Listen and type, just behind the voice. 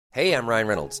Hey, I'm Ryan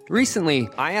Reynolds. Recently,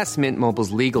 I asked Mint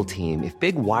Mobile's legal team if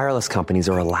big wireless companies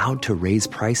are allowed to raise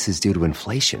prices due to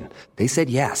inflation. They said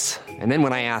yes. And then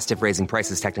when I asked if raising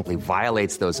prices technically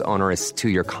violates those onerous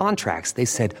two-year contracts, they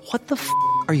said, "What the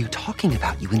are you talking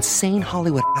about, you insane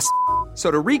Hollywood ass?" So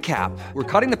to recap, we're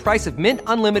cutting the price of Mint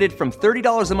Unlimited from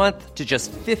 $30 a month to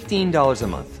just $15 a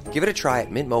month. Give it a try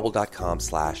at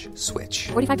mintmobile.com/switch.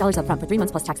 $45 up front for 3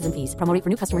 months plus taxes and fees. Promo rate for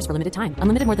new customers for limited time.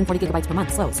 Unlimited more than 40 gigabytes per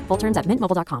month. Slows full terms at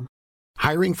mintmobile.com.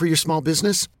 Hiring for your small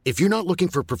business? If you're not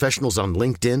looking for professionals on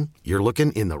LinkedIn, you're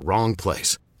looking in the wrong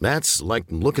place. That's like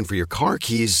looking for your car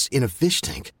keys in a fish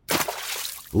tank.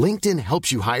 LinkedIn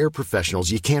helps you hire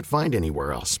professionals you can't find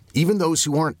anywhere else, even those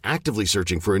who aren't actively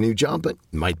searching for a new job but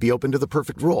might be open to the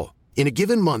perfect role. In a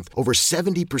given month, over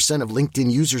 70% of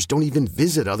LinkedIn users don't even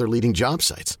visit other leading job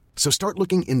sites. So start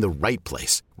looking in the right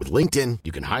place. With LinkedIn,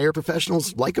 you can hire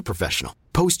professionals like a professional.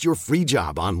 Post your free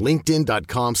job on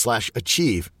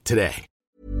linkedin.com/achieve today.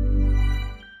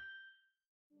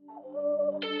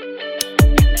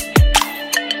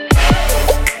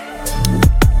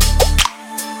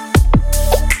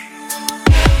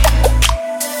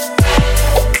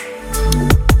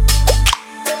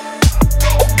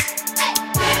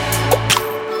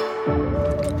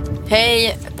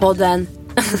 Hej podden.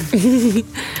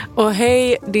 Och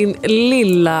hej din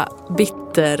lilla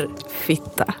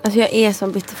bitterfitta. Alltså jag är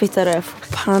som bitterfitta och jag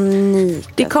får panik.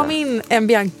 Det kom in en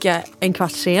Bianca en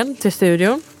kvart sen till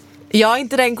studion. Jag är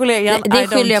inte den kollegan. Det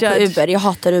skyller jag på Uber. Jag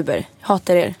hatar Uber. Jag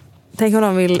hatar er. Tänk om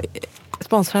de vill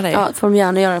sponsra dig. Ja, det får de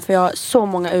gärna göra. För jag har så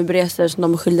många Uberresor som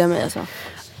de skyller mig alltså.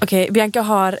 Okej, Bianca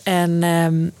har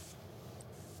en...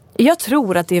 Jag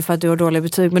tror att det är för att du har dåliga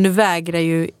betyg. Men du vägrar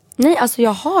ju... Nej, alltså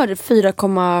jag har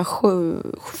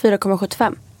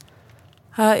 4,75.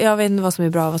 Jag vet inte vad som är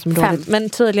bra och vad som är dåligt. Men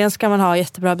tydligen ska man ha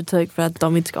jättebra betyg för att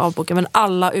de inte ska avboka. Men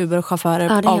alla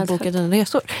Uber-chaufförer avbokar dina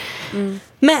resor. Mm.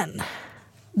 Men,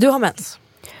 du har mens.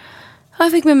 Ja,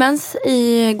 jag fick min mens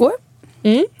igår.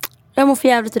 Jag mår för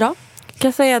jävligt idag. Kan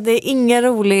jag säga att det är ingen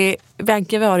rolig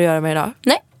Bianca vi har att göra med idag.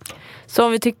 Nej. Så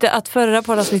om vi tyckte att förra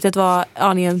poddavsnittet var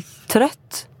aningen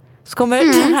trött, så kommer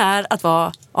den här att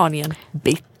vara aningen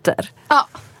bitter.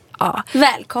 Ja.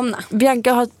 Välkomna.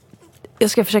 Bianca har...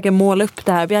 Jag ska försöka måla upp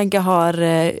det här. Bianca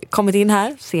har kommit in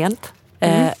här sent.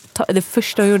 Det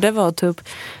första hon gjorde var typ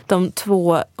de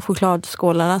 2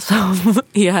 chokladskålarna som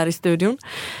är här i studion.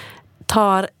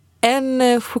 Tar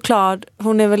en choklad.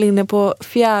 Hon är väl inne på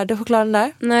 4:e chokladen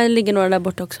där. Nej, det ligger några där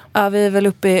borta också. Ja, vi är väl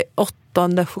uppe i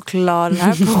 8:e chokladen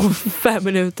här på 5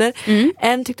 minuter.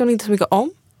 En tyckte hon inte så mycket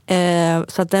om.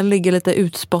 Så att den ligger lite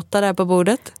utspottad där på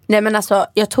bordet. Nej, men alltså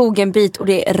jag tog en bit och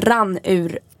det rann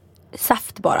ur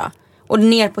saft bara. Och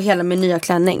ner på hela min nya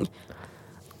klänning.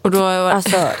 Och då...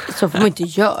 Alltså så får man inte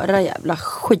göra jävla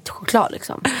skitchoklad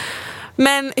liksom.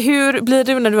 Men hur blir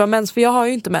du när du har mens? För jag har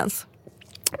ju inte mens.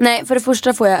 Nej, för det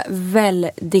första får jag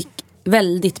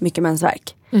väldigt mycket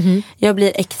mensvärk. Jag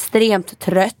blir extremt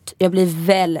trött. Jag blir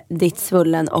väldigt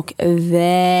svullen och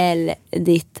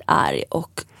väldigt arg.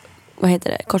 Och vad heter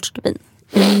det? Kortstubin.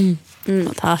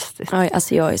 Fantastiskt. Oj,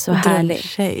 alltså jag är så härlig.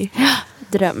 Drömtjej.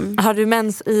 Dröm. Har du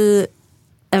mens i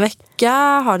en vecka?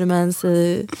 Har du mens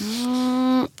i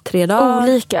 3 dagar?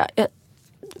 Olika.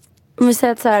 Om vi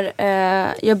säger att så här,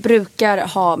 jag brukar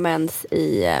ha mens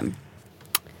i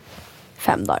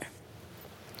 5 dagar.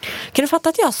 Kan du fatta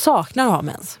att jag saknar att ha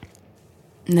mens?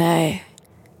 Nej.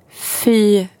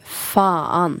 Fy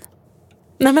fan.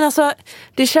 Nej, men alltså,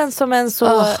 det känns som en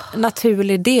så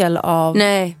naturlig del av...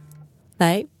 Nej.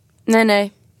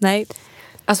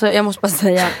 Alltså jag måste bara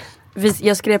säga,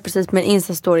 jag skrev precis på min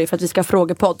Insta-story för att vi ska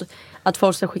frågepodd, att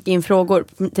folk ska skicka in frågor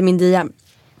till min DM.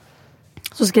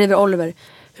 Så skriver Oliver: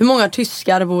 hur många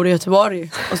tyskar bor i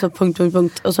Göteborg? Och så ...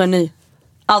 Och så är ni.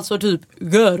 Alltså typ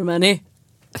Germany.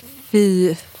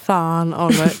 Fy fan,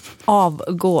 Oliver.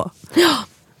 Avgå. Ja.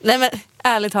 Nej, men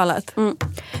ärligt talat.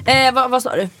 Vad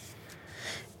sa du?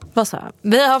 Vad sa jag?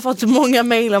 Vi har fått många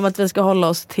mejl om att vi ska hålla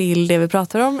oss till det vi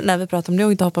pratar om när vi pratar om det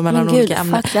och inte hoppa mellan olika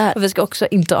ämnen. Och vi ska också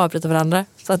inte avbryta varandra.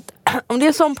 Så att, om det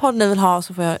är sån podd ni vill ha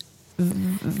så får jag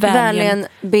vänligen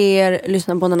ber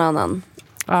lyssna på någon annan.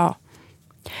 Ja.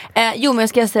 Jo, men jag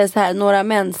ska säga så här, några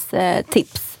mens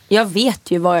tips. Jag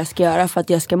vet ju vad jag ska göra för att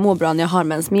jag ska må bra när jag har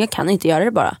mens, men jag kan inte göra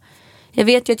det bara. Jag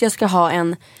vet ju att jag ska ha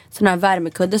en sån här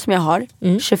värmekudde som jag har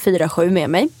 24/7 med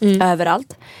mig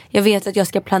överallt. Jag vet att jag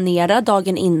ska planera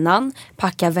dagen innan,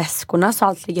 packa väskorna så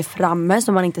allt ligger framme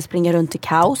så man inte springer runt i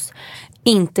kaos.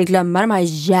 Inte glömma de här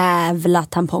jävla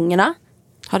tampongerna.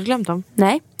 Har du glömt dem?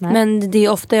 Nej. Men det är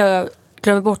ofta jag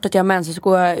glömmer bort att jag har mens och så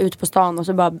går jag ut på stan och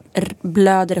så bara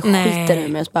blöder det skiten ur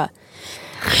mig och så bara,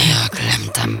 jag har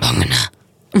glömt tampongerna.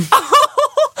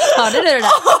 Ja, det är det där.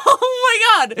 Oh my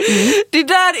god! Det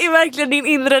där är verkligen din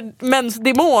inre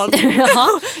mensdemon. Ja,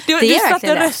 Du det är satte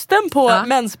verkligen det. rösten på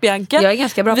Mens-Bianca. Jag är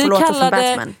ganska bra på att låta som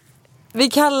Batman. Vi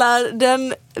kallar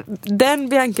den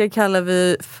Bianca kallar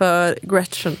vi för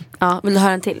Gretchen. Ja, vill du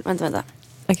höra en till? Vänta.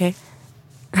 Okej.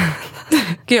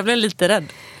 Gud, jag blev lite rädd.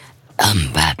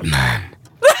 I'm Batman.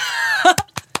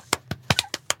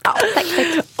 Ja, tack.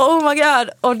 Oh my god,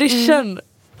 audition.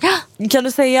 Ja. Kan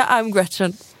du säga I'm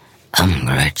Gretchen?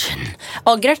 I'm Gretchen.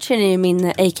 Och Gretchen är ju min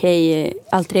a.k.a.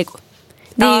 alter ego.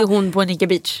 Det är ju hon på Nikki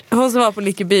Beach. Hon som var på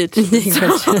Nikki Beach.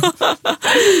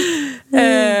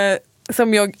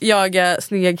 Som jag jagar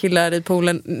snygga killar i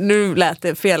poolen. Nu lät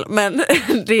det fel, men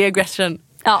det är Gretchen.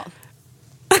 Ja.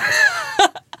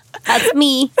 That's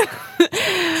me.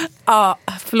 Ja,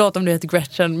 förlåt om du heter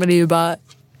Gretchen, men det är ju bara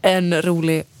en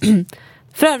rolig...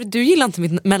 För övrigt, du gillar inte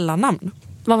mitt mellannamn.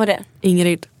 Vad var det?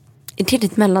 Ingrid. Är det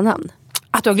ditt mellannamn?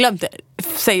 Att du har glömt det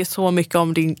säger så mycket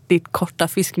om ditt korta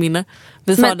fiskminne.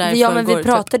 Vi sa där men vi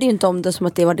pratade ju inte om det som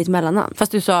att det var ditt mellannamn.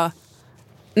 Fast du sa...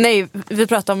 Nej, vi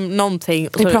pratade om någonting.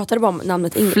 Vi pratade bara om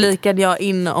namnet Ingrid. Flikade jag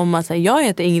in om att säga, jag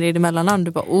heter Ingrid i mellannamn.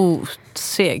 Du bara,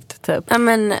 segt typ. Ja,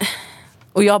 men...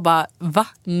 Och jag bara, va?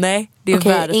 Nej, det är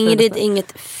världens Ingrid är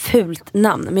inget fult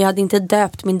namn. Men jag hade inte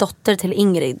döpt min dotter till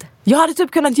Ingrid. Jag hade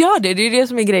typ kunnat göra det. Det är det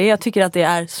som är grejen. Jag tycker att det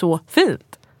är så fint.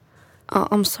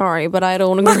 I'm sorry, but I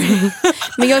don't agree.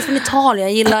 Men jag är från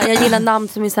Italien. Jag gillar namn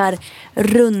som är så här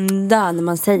runda när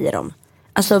man säger dem.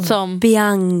 Alltså som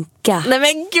Bianca. Nej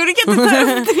men gud, du kan inte ta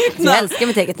upp ditt namn. Jag älskar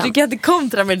mitt eget namn. Du kan inte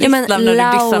kontra med ditt namn när du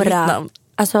dissar mitt namn.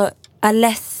 Alltså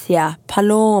Alessia,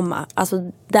 Paloma.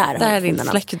 Alltså där är din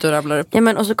släkt du rabblar upp. Ja,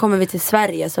 men och så kommer vi till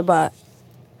Sverige så bara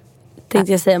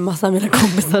tänkte jag säga en massa av mina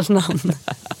kompisars namn.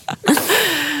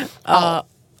 Ja.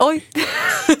 Oj.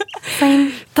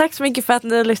 Tack så mycket för att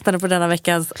ni lyssnade på denna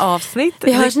veckans avsnitt.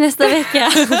 Vi hörs nästa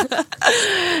vecka.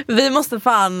 Vi måste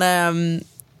fan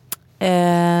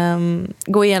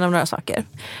gå igenom några saker.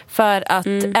 För att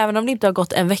även om det inte har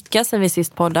gått en vecka sedan vi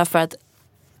sist poddade, för att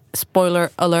spoiler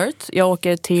alert, jag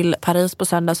åker till Paris på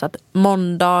söndag, så att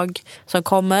måndag som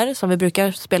kommer, som vi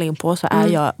brukar spela in på, så är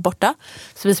jag borta.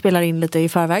 Så vi spelar in lite i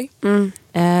förväg.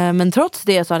 Men trots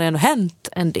det så har det ändå hänt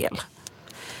en del.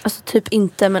 Alltså typ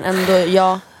inte, men ändå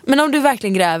ja. Men om du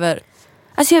verkligen gräver.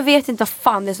 Alltså jag vet inte vad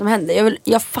fan det är som händer.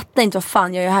 Jag fattar inte vad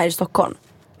fan jag gör här i Stockholm.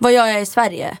 Vad gör jag i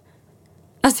Sverige?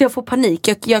 Alltså jag får panik.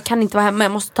 Jag kan inte vara hemma.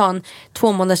 Jag måste ta en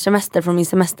 2 månaders semester från min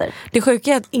semester. Det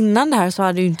sjuka är att innan det här så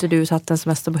hade ju inte du satt en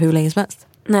semester på hur länge som helst.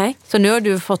 Nej. Så nu har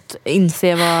du fått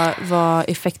inse vad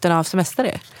effekterna av semester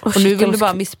är. Och nu vill du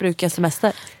bara missbruka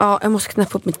semester. Ja, jag måste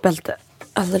knäppa upp mitt bälte.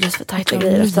 Alldeles för tajta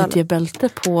grejer. Midjebälte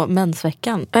på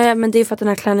mensveckan. Men det är för att den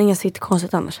här klänningen sitter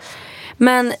konstigt annars.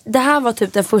 Men det här var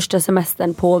typ den första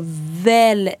semestern på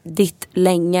väldigt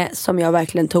länge som jag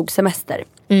verkligen tog semester.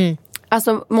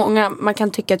 Alltså man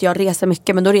kan tycka att jag reser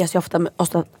mycket, men då reser jag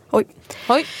ofta Oj.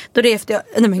 Då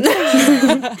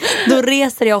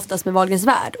reser jag oftast med Wahlgrens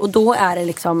värld. Och då är det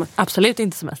liksom absolut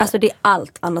inte semester. Alltså det är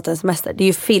allt annat än semester. Det är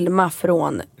ju filma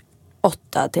från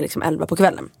 8 till liksom 11 på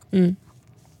kvällen.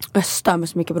 Jag stör mig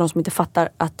så mycket på de som inte fattar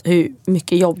hur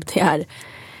mycket jobb det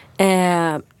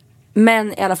är.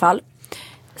 Men i alla fall.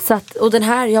 Så att, och den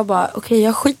här, jag bara,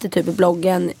 jag skiter typ i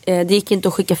bloggen. Det gick inte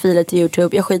att skicka filer till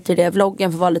YouTube. Jag skiter i det.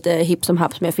 Vloggen får vara lite hipp som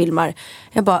happ som jag filmar.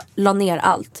 Jag bara la ner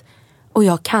allt. Och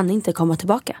jag kan inte komma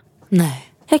tillbaka.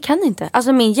 Nej. Jag kan inte.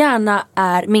 Alltså min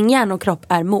hjärna och kropp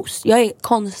är mos. Jag är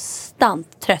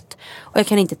konstant trött. Och jag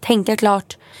kan inte tänka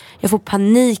klart. Jag får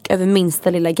panik över minsta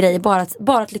lilla grej.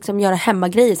 Bara att liksom göra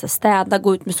hemmagrejer. Så städa,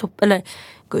 gå ut med soporna.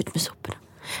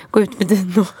 Gå ut med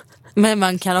dino. Men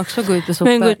man kan också gå ut med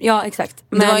sopor. Ja, exakt.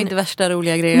 Men det var inte värsta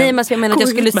roliga grejer. Nej, men jag menar att jag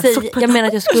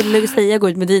skulle säga gå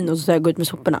ut med dino, så sa jag gå ut med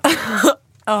soporna.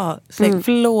 Ja,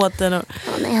 förlåt.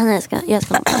 Nej, jag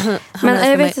ska. Men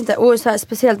jag vet inte, och så här,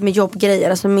 speciellt med jobbgrejer,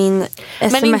 alltså min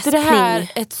SMS-pling. Men inte det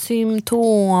här ett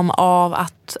symptom av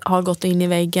att ha gått in i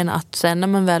väggen, att sen när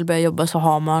man väl börjar jobba så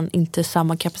har man inte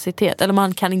samma kapacitet, eller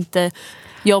man kan inte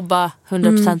jobba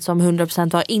 100% som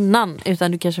 100% var innan,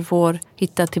 utan du kanske får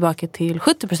hitta tillbaka till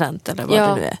 70% eller vad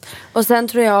det nu är. Och sen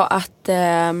tror jag att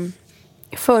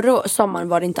förra sommaren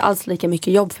var det inte alls lika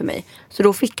mycket jobb för mig. Så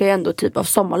då fick jag ju ändå typ av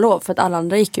sommarlov, för att alla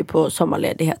andra gick ju på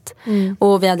sommarledighet.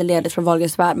 Och vi hade ledigt från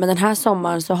Wahlgrens värld. Men den här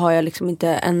sommaren så har jag liksom inte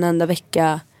en enda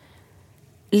vecka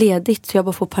ledigt. Så jag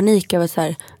bara får panik över så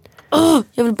här,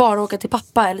 jag vill bara åka till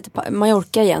pappa eller till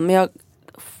Mallorca igen, men jag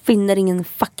finner ingen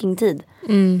fucking tid.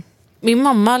 Min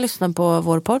mamma lyssnar på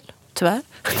vår podd, tyvärr.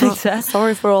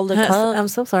 Sorry for all the time. I'm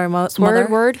so sorry, mother.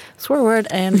 Swear word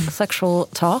and sexual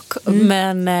talk.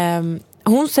 Men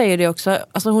hon säger det också.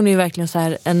 Alltså hon är ju verkligen så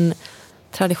här en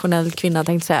traditionell kvinna,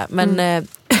 tänkte säga. Men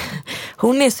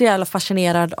hon är så jävla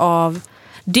fascinerad av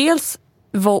dels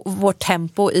vårt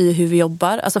tempo i hur vi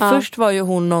jobbar. Alltså först var ju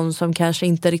hon någon som kanske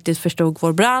inte riktigt förstod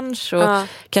vår bransch och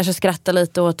kanske skrattade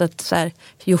lite åt att så här,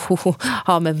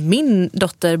 men min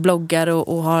dotter bloggar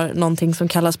och har någonting som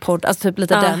kallas podd, alltså typ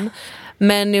lite den.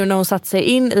 Men nu när hon satt sig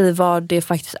in i vad det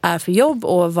faktiskt är för jobb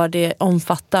och vad det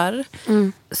omfattar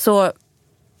så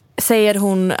säger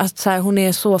hon att så här, hon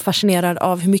är så fascinerad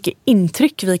av hur mycket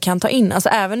intryck vi kan ta in. Alltså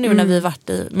även nu när vi varit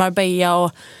i Marbella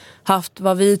och haft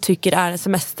vad vi tycker är en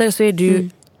semester, så är det ju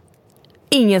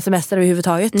ingen semester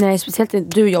överhuvudtaget. Nej, speciellt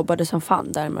inte du jobbade som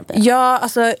fan där med. Ja,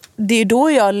 alltså det är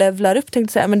då jag levlar upp,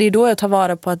 tänkte säga, men det är då jag tar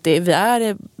vara på att vi är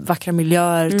i vackra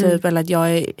miljöer typ, eller att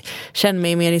jag känner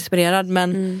mig mer inspirerad,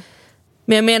 men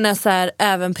jag menar så här,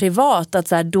 även privat, att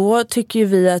så här, då tycker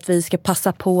vi att vi ska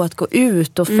passa på att gå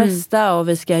ut och festa och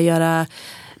vi ska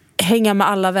hänga med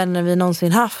alla vänner vi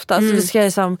någonsin haft. Alltså vi ska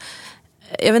liksom,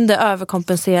 jag vet inte,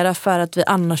 överkompensera för att vi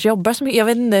annars jobbar så mycket. Jag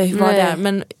vet inte vad det är,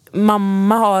 men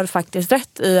mamma har faktiskt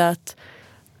rätt i att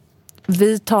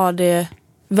vi tar det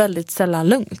väldigt sällan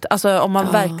lugnt. Alltså om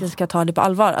man verkligen ska ta det på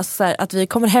allvar. Alltså så här, att vi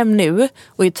kommer hem nu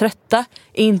och är trötta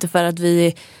är inte för att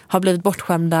vi har blivit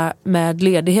bortskämda med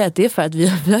ledighet. Det är för att vi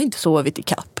har inte sovit i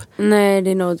kapp. Nej,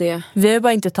 det är nog det. Vi har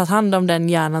bara inte tagit hand om den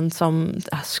hjärnan som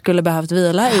skulle behövt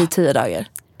vila i 10 dagar.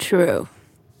 True.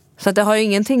 Så att det har ju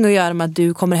ingenting att göra med att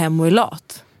du kommer hem och är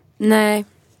lat. Nej,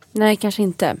 kanske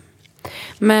inte.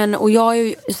 Men, och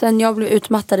sen jag blev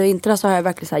utmattad i vintras så har jag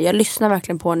verkligen så här, jag lyssnar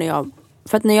verkligen på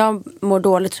för att när jag mår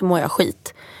dåligt så mår jag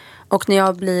skit. Och när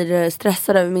jag blir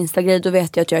stressad över minsta grej, då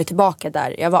vet jag att jag är tillbaka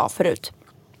där jag var förut.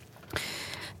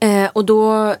 Och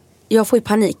då, jag får ju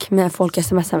panik när folk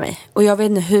smsar mig. Och jag vet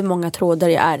inte hur många trådar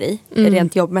jag är i,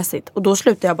 rent jobbmässigt. Och då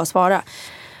slutar jag bara svara.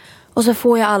 Och så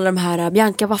får jag alla de här,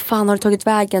 Bianca, vad fan har du tagit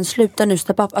vägen? Sluta nu,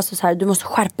 step up. Alltså så här, du måste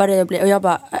skärpa dig. Och jag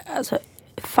bara, alltså,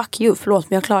 fuck you, förlåt,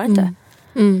 men jag klarar inte.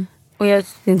 Och jag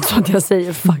inte så att jag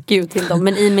säger fuck you till dem.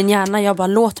 Men i min hjärna, jag bara,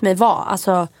 låt mig vara.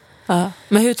 Alltså,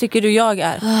 men hur tycker du jag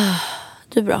är?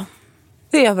 Du är bra.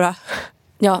 Det är bra.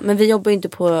 Ja, men vi jobbar ju inte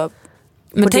på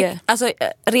men det. Alltså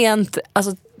rent,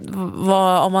 alltså,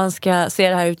 om man ska se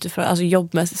det här utifrån, alltså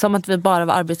jobbmässigt, som att vi bara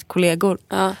var arbetskollegor.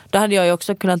 Då hade jag ju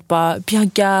också kunnat bara,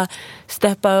 Bianca,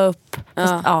 steppa upp.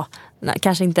 Fast, nej,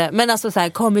 kanske inte. Men alltså så här,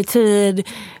 kom i tid,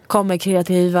 kom med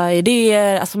kreativa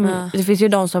idéer. Alltså, det finns ju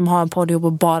de som har en podd ihop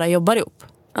och bara jobbar ihop.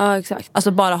 Ja, exakt.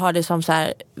 Alltså bara har det som så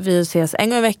här, vi ses en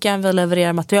gång i veckan, vi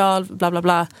levererar material, bla bla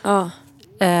bla.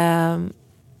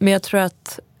 Men jag tror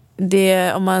att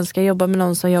om man ska jobba med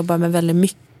någon som jobbar med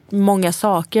väldigt många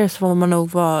saker, så får man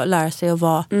nog lära sig att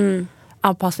vara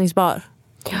anpassningsbar.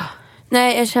 Ja.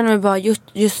 Nej, jag känner mig bara,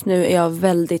 just nu är jag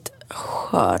väldigt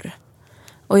skör.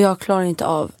 Och jag klarar inte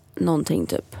av någonting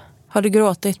typ. Har du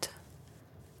gråtit?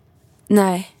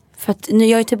 Nej, för att när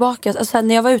jag är tillbaka, alltså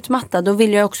när jag var utmattad, då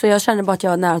ville jag också, jag kände bara att jag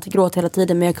var nära att gråta hela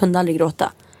tiden, men jag kunde aldrig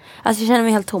gråta. Alltså jag känner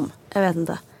mig helt tom, jag vet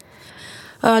inte.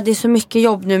 Det är så mycket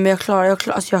jobb nu, men jag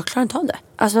klarar inte av det.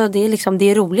 Alltså det är liksom, det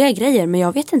är roliga grejer, men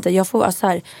jag vet inte, jag får alltså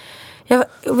här, jag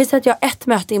visste att jag har 1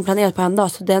 möte inplanerat på en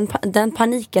dag, så den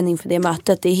paniken inför det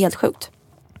mötet, det är helt sjukt.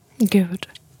 Gud.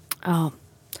 Ja.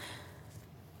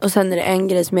 Och sen är det en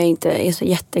grej som jag inte är så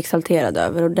jätteexalterad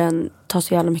över, och den tar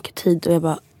så jävla mycket tid, och jag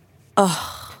bara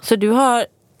Så du har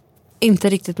inte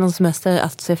riktigt någon semester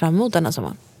att se fram emot den här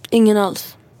sommaren? Ingen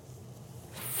alls.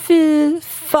 Fy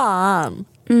fan.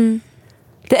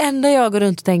 Det enda jag går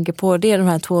runt och tänker på, det är de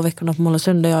här 2 veckorna på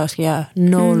Målesund där jag ska göra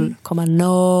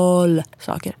 0,0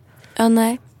 saker. Ja,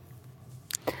 nej.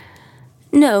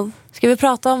 No. Ska vi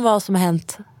prata om vad som har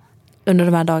hänt under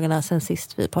de här dagarna sen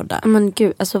sist vi poddade? Men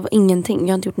gud, alltså ingenting. Jag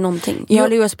har inte gjort någonting.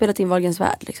 Jag har spelat in Wahlgrens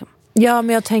värld liksom. Ja,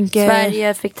 men jag tänker...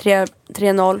 Sverige fick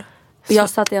 3-0. Och jag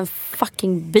satt i en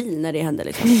fucking bil när det hände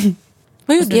liksom.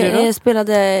 Vad gjorde du då? Jag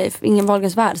spelade ingen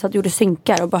Wahlgrens värld, så att jag gjorde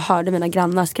synkar och bara hörde mina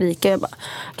grannar skrika. Jag bara,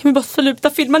 kan vi bara sluta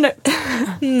filma nu?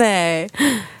 Nej.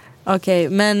 Okej,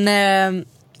 men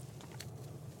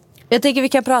jag tänker vi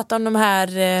kan prata om de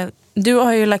här. Du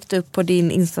har ju lagt upp på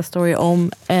din Insta-story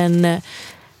om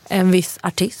en viss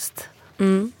artist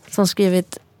som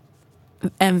skrivit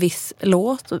en viss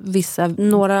låt,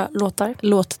 några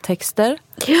låttexter.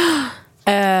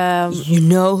 You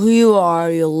know who you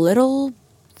are, you little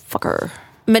fucker.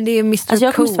 Men det är Mr. Alltså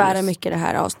jag kommer Cools. svära mycket i det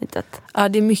här avsnittet. Ja,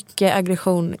 det är mycket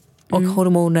aggression och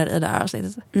hormoner i det här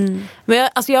avsnittet. Men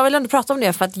jag vill ändå prata om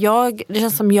det, för att det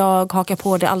känns som jag hakar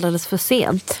på det alldeles för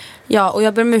sent. Ja, och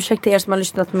jag ber om ursäkt till er som har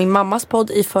lyssnat på min mammas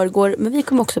podd i förrgår, men vi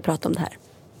kommer också prata om det här.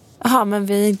 Jaha, men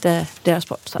vi är inte deras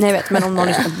podd. Så. Nej, jag vet, men om någon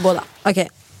lyssnar på båda. Okej.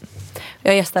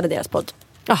 Jag gästade deras podd.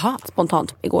 Jaha.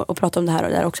 Spontant igår och pratade om det här och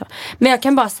det där också. Men jag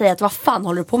kan bara säga att vad fan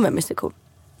håller du på med, Mr. Cool?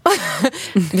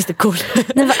 Mr Cool.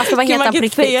 Nej, alltså, vad heter han på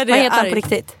riktigt? Vad heter han på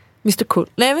riktigt? Mr Cool.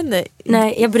 Nej, jag vet inte.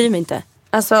 Nej, jag bryr mig inte.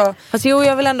 Alltså, fast jo,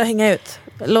 jag vill ändå hänga ut.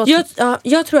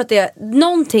 Jag tror att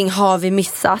någonting har vi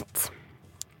missat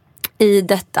i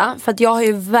detta. För att jag har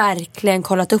ju verkligen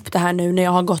kollat upp det här nu när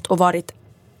jag har gått och varit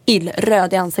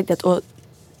illröd i ansiktet och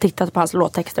tittat på hans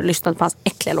låttexter och lyssnat på hans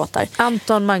äckliga låtar.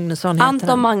 Anton Magnusson heter Anton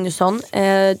han. Magnusson.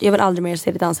 Jag vill aldrig mer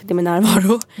se ditt ansikte i min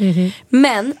närvaro.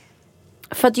 Men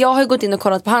för att jag har gått in och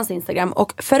kollat på hans Instagram.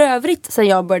 Och för övrigt sen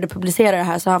jag började publicera det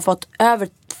här så har han fått över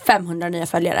 500 nya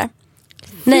följare.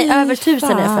 Nej, över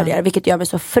 1000 nya följare. Vilket gör mig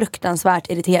så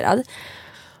fruktansvärt irriterad.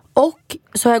 Och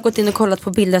så har jag gått in och kollat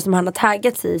på bilder som han har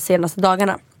taggats i senaste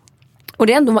dagarna. Och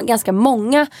det är ändå ganska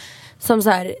många som så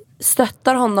här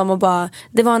stöttar honom och bara...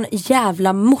 Det var en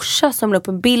jävla morsa som la upp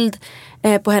en bild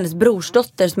på hennes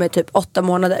brorsdotter som är typ 8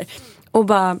 månader. Och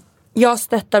bara, jag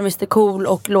stöttar Mr Cool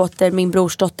och låter min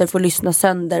brorsdotter få lyssna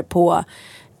sönder på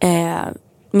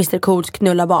Mr Cools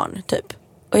knulla barn typ.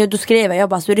 Och då skrev jag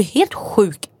bara, så är du helt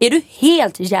sjuk? Är du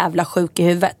helt jävla sjuk i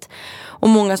huvudet? Och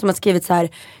många som har skrivit så här: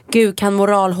 gud, kan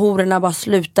moralhororna bara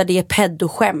sluta? Det är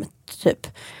pedoskämt typ.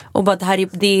 Och bara,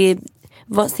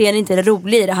 ser ni inte det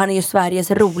roliga i det? Han är ju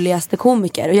Sveriges roligaste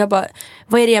komiker. Och jag bara,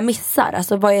 vad är det jag missar?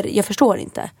 Alltså, jag förstår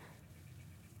inte.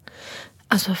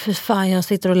 Alltså för fan, jag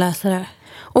sitter och läser det här.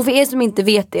 Och för er som inte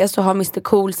vet det så har Mr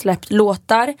Cool släppt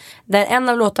låtar. Där en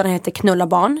av låtarna heter Knulla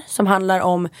barn. Som handlar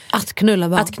om att knulla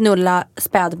barn. Att knulla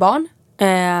spädbarn.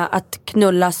 Att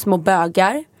knulla små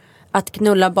bögar. Att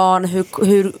knulla barn.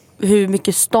 Hur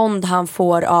mycket stånd han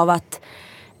får av att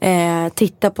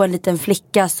titta på en liten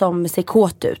flicka som ser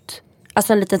kåt ut.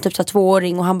 Alltså en liten typ så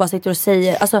 2-åring. Och han bara sitter och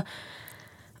säger, alltså,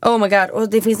 oh my god. Och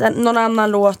det finns någon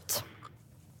annan låt.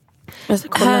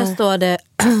 Här står det: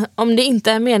 om det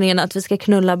inte är meningen att vi ska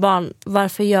knulla barn,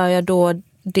 varför gör jag då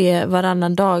det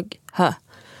varannan dag?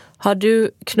 Har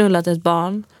du knullat ett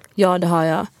barn? Ja, det har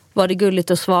jag. Var det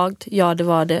gulligt och svagt? Ja, det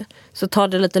var det. Så ta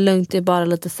det lite lugnt, det är bara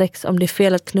lite sex. Om det är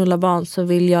fel att knulla barn så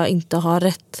vill jag inte ha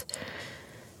rätt.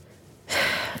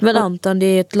 Men Anton, det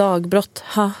är ett lagbrott.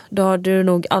 Då har du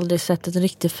nog aldrig sett ett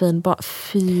riktigt fint barn.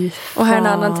 Fy fan. Och här är en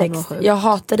annan text. Jag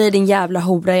hatar dig, din jävla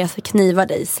hora. Jag ska kniva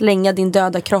dig. Slänga din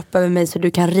döda kropp över mig så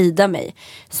du kan rida mig.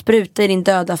 Spruta i din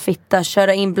döda fitta.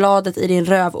 Köra in bladet i din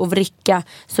röv och vricka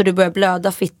så du börjar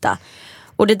blöda fitta.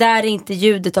 Och det där är inte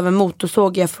ljudet av en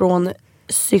motorsåg. Jag från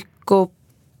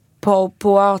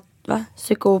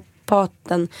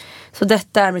psykopaten. Så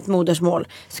detta är mitt modersmål.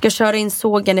 Ska köra in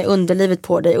sågen i underlivet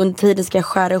på dig. Under tiden ska jag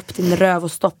skära upp din röv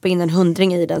och stoppa in en 100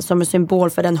 i den som en symbol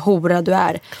för den hora du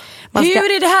är.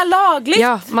 Hur är det här lagligt?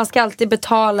 Ja, man ska alltid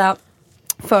betala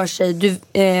för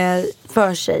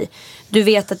sig. Du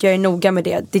vet att jag är noga med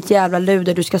det. Ditt jävla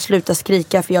luder, du ska sluta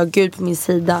skrika för jag har Gud på min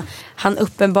sida. Han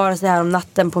uppenbarade sig här om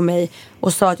natten på mig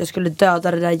och sa att jag skulle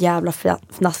döda det där jävla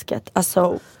fnasket.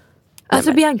 Alltså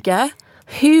Bianca,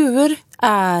 hur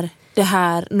är det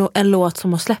här en låt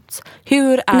som har släppts?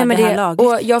 Hur är det här lagligt?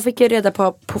 Och jag fick ju reda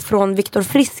på från Viktor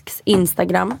Frisks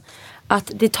Instagram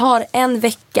att det tar 1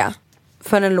 vecka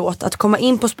för en låt att komma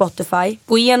in på Spotify,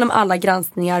 gå igenom alla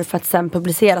granskningar för att sen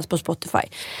publiceras på Spotify.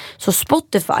 Så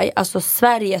Spotify, alltså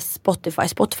Sveriges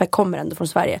Spotify kommer ändå från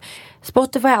Sverige.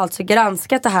 Spotify har alltså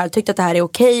granskat det här och tyckt att det här är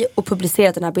okej och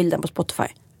publicerat den här bilden på Spotify.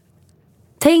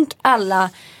 Tänk alla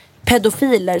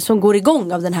pedofiler som går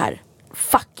igång av den här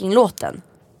fucking låten.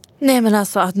 Nej, men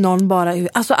alltså att någon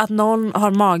att någon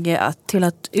har mage till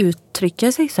att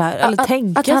uttrycka sig så här eller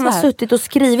tänka att han så här. har suttit och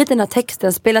skrivit den här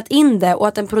texten, spelat in det och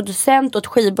att en producent och ett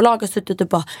skivbolag har suttit och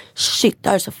bara shit, det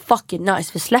här är så fucking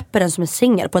nice, vi släpper den som en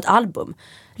singel på ett album.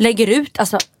 Lägger ut,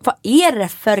 alltså vad är det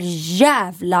för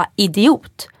jävla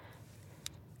idiot?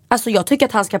 Alltså jag tycker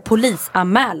att han ska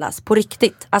polisanmälas på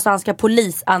riktigt. Alltså han ska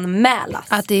polisanmälas.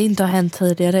 Att det inte har hänt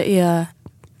tidigare är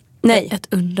ett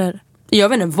under. Jag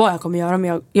vet inte vad jag kommer göra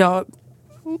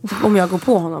om jag går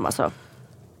på honom alltså.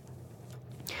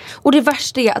 Och det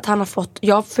värsta är att han har fått,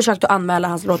 jag har försökt att anmäla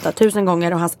hans låtar 1000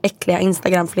 gånger och hans äckliga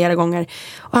Instagram flera gånger.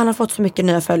 Och han har fått så mycket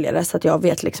nya följare så att jag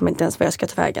vet liksom inte ens vad jag ska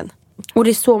ta vägen. Och det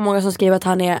är så många som skriver att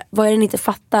han är, vad är det ni inte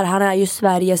fattar? Han är ju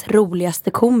Sveriges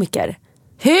roligaste komiker.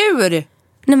 Hur?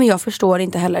 Nej, men jag förstår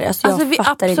inte heller. Alltså jag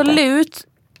fattar absolut, inte.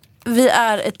 Vi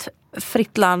är ett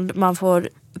fritt land, man får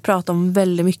prata om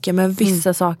väldigt mycket, men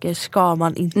vissa saker ska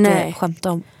man inte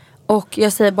skämta om. Och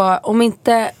jag säger bara, om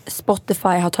inte Spotify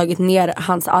har tagit ner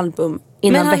hans album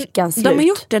innan veckans slut. De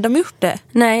har gjort det.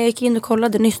 Nej, jag gick in och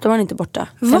kollade nyss, då var han inte borta.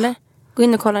 Va? Eller? Gå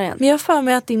in och kolla igen. Men jag har för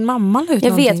mig att din mamma la ut jag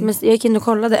någonting. vet, men jag gick in och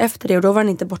kollade efter det och då var han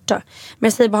inte borta. Men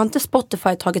jag säger bara, har inte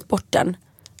Spotify tagit bort den?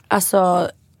 Alltså,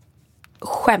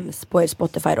 skäms på er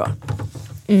Spotify då.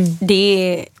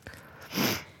 Det är...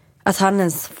 att han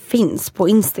ens finns på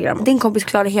Instagram. Din kompis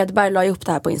Klara Hedberg la ju upp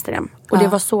det här på Instagram. Och det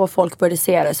var så folk började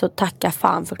se det. Så tacka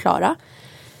fan för Klara.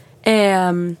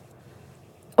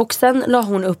 Och sen la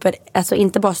hon upp alltså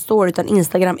inte bara story utan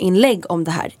Instagram-inlägg om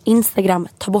det här. Instagram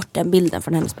tar bort den bilden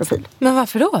från hennes profil. Men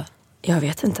varför då? Jag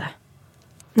vet inte.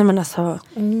 Nej men alltså.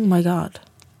 Oh my god.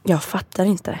 Jag fattar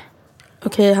inte.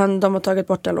 Okej, de har tagit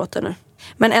bort den låten nu.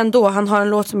 Men ändå, han har en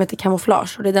låt som heter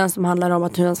Camouflage. Och det är den som handlar om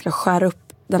att hur han ska skära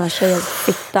upp den här tjejens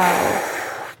fitta. Oh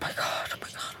my god.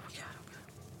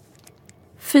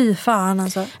 Fy fan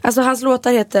alltså. Alltså hans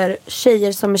låtar heter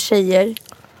Tjejer som är tjejer.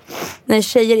 Nej,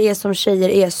 tjejer är som tjejer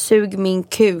är. Sug min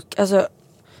kuk. Alltså.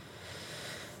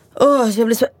 Jag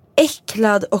blir så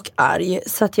äcklad och arg.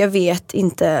 Så att jag vet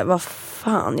inte vad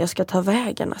fan jag ska ta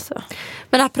vägen alltså.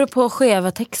 Men apropå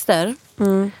skeva texter.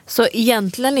 Så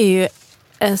egentligen är ju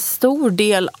en stor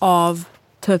del av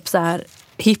typ så här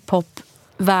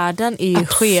hiphop-världen är ju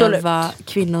skeva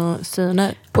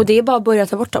kvinnosyner. Och det är bara att börja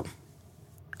ta bort dem.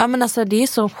 Ja men alltså det är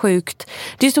så sjukt.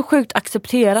 Det är så sjukt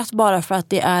accepterat bara för att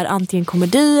det är antingen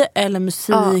komedi eller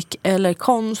musik eller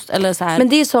konst eller så här. Men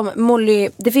det är som Molly,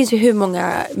 det finns ju hur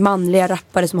många manliga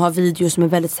rappare som har videos som är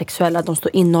väldigt sexuella. De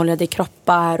står innehållade i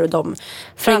kroppar och de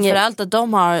framförallt att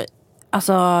de har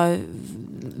alltså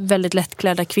väldigt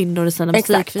lättklädda kvinnor i sina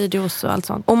musikvideos och allt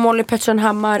sånt. Och Molly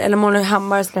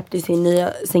Hammar släppte sin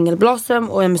nya single Blossom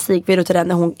och en musikvideo till den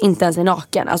där hon inte ens är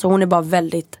naken. Alltså hon är bara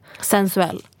väldigt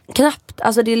sensuell. Knappt,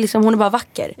 alltså det är liksom, hon är bara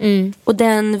vacker. Och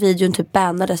den videon typ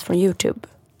bannades från YouTube.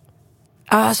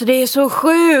 Alltså det är så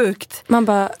sjukt. Man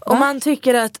bara, och man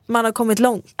tycker att man har kommit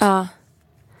långt. Ja.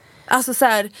 Alltså så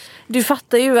här, du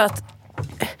fattar ju att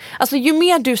alltså ju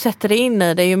mer du sätter dig in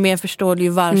i det, ju mer förstår du ju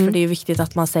varför det är viktigt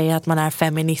att man säger att man är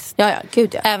feminist. Ja, gud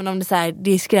ja. Även om det så här,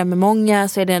 det skrämmer många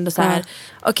så är det ändå så här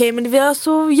okej, men vi har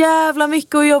så jävla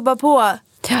mycket att jobba på.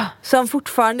 Ja. Som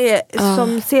fortfarande är,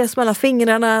 som ses mellan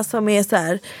fingrarna, som är så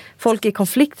här, folk är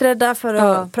konflikträdda för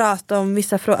att prata om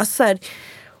vissa frågor. Alltså så här,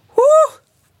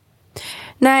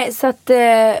 Nej, så att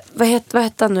vad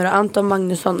heter han nu då? Anton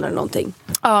Magnusson eller någonting.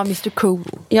 Ja, Mr. Cool.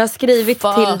 Jag har skrivit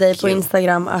till dig på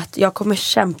Instagram att jag kommer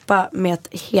kämpa med att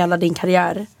hela din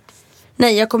karriär.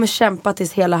 Nej, jag kommer kämpa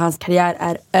tills hela hans karriär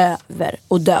är över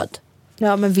och död.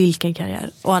 Ja, men vilken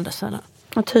karriär? Och andra sidan.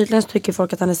 Och tydligen tycker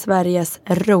folk att han är Sveriges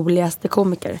roligaste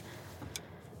komiker.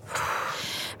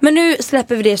 Men nu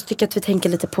släpper vi det, så tycker jag att vi tänker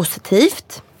lite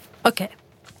positivt. Okej.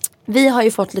 Vi har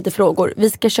ju fått lite frågor. Vi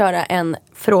ska köra en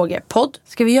frågepodd.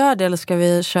 Ska vi göra det eller ska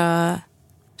vi köra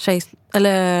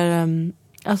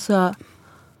alltså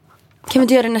kan vi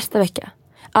inte göra det nästa vecka?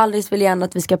 Alice vill gärna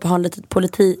att vi ska ha en litet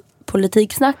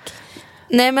politiksnack.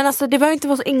 Nej, men alltså det behöver inte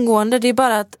vara så ingående. Det är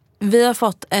bara att vi har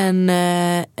fått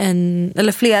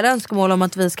eller flera önskemål om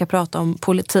att vi ska prata om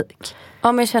politik.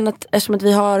 Ja, men jag känner att eftersom att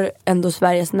vi har ändå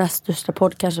Sveriges näst största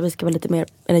podd, kanske vi ska vara lite mer,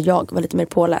 eller jag var lite mer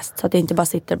påläst. Så att jag inte bara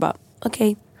sitter och bara,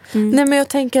 okej. Nej, men jag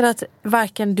tänker att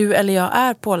varken du eller jag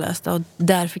är pålästa och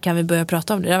därför kan vi börja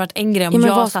prata om det. Det har varit en grej om men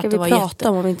jag vad satt ska vi och var prata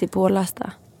om vi inte är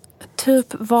pålästa? Typ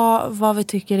vad vi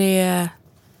tycker är.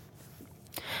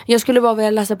 Jag skulle bara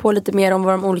vilja läsa på lite mer om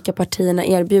vad de olika partierna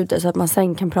erbjuder, så att man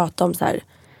sen kan prata om så här: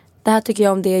 det här tycker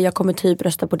jag om det, jag kommer typ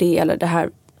rösta på det, eller det här,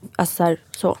 alltså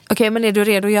så. Okej, men är du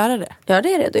redo att göra det? Ja,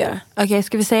 det är redo att göra. Okej,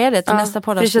 ska vi säga det till nästa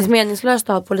podd? För det känns meningslöst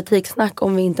att ha ett politiksnack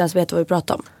om vi inte ens vet vad vi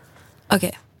pratar om.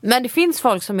 Okej. Men det finns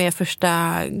folk som är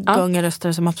första gången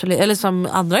röstare som absolut, eller som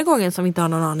andra gången som inte har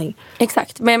någon aning.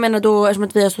 Exakt, men jag menar då, eftersom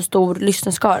att vi har så stor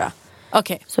lyssnarskara,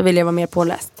 så vill jag vara mer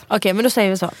påläst. Okej, men då säger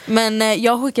vi så. Men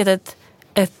jag har skickat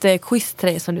ett quiz till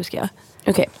dig som du ska göra.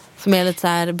 Okej. Som är lite så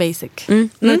här basic.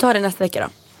 Men tar det nästa vecka då.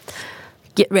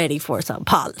 Get ready for some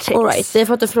politics. All right. Vi har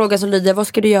fått en fråga som lyder: vad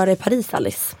ska du göra i Paris,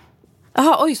 Alice?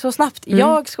 Jaha, oj, så snabbt.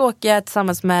 Jag ska åka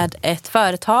tillsammans med ett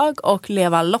företag och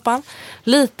leva loppan.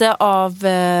 Lite av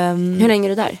hur länge är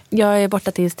du där? Jag är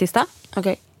borta till tisdag.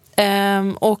 Okej.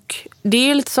 Och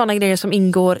det är lite sådana grejer som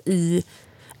ingår i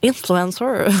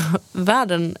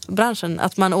influencer-världen, branschen.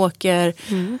 Att man åker,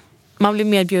 man blir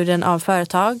medbjuden av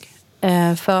företag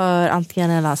för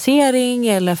antingen en lansering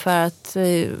eller för att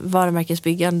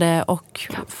varumärkesbyggande, och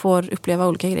får uppleva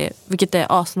olika grejer, vilket är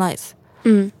asnice.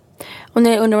 Och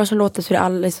när jag undrar vad som låter, så är det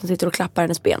Alice som sitter och klappar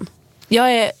hennes ben.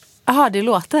 Jag är, det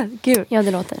låter, gud. Ja,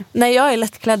 det låter. När jag är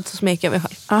lättklädd så smeker jag mig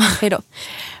själv. Hej då.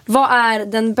 Vad är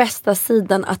den bästa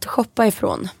sidan att shoppa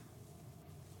ifrån?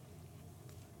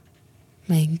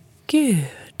 Men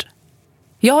gud.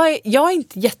 Jag är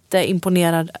inte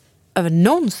jätteimponerad över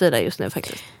någon sida just nu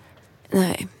faktiskt.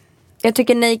 Nej. Jag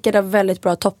tycker Naked har väldigt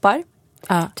bra toppar.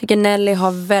 Tycker Nelly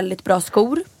har väldigt bra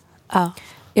skor.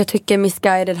 Jag tycker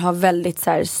Missguided har väldigt så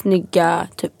här snygga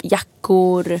typ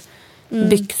jackor,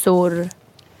 byxor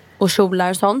och kjolar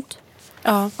och sånt.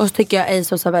 Ja. Och så tycker jag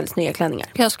ASOS har väldigt snygga klänningar.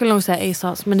 Jag skulle nog säga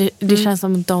ASOS, men det känns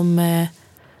som att de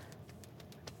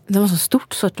har så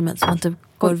stort sortiment som man typ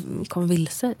kommer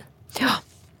vilse i. Ja.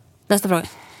 Nästa fråga.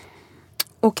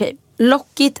 Okej.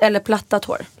 Lockigt eller plattat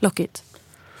hår? Lockigt.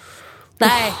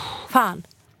 Nej, fan.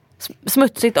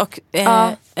 Smutsigt och...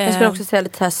 Ja, jag skulle också säga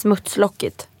lite så här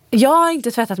smutslockigt. Jag har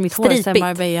inte tvättat mitt hår sen Stripigt.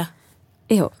 Marbella.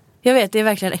 Jo. Jag vet, det är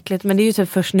verkligen äckligt, men det är ju typ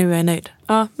först nu jag är nöjd.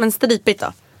 Ja, men stripigt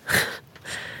då.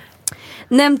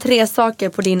 Nämn 3 saker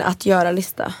på din att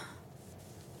göra-lista.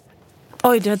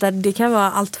 Oj, det kan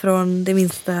vara allt från det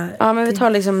minsta... Ja, men vi tar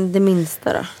liksom det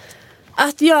minsta då.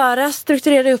 Att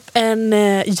strukturera upp en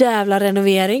jävla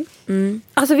renovering.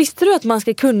 Alltså visste du att man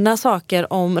ska kunna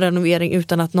saker om renovering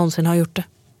utan att någonsin ha gjort det?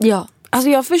 Ja. Alltså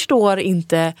jag förstår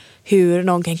inte hur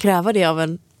någon kan kräva det av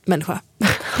en människa.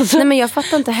 Nej, men jag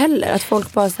fattar inte heller att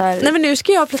folk bara så här... Nej, men nu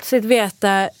ska jag plötsligt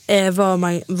veta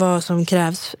vad som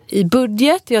krävs i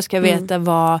budget. Jag ska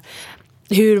veta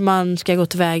hur man ska gå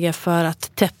tillväga för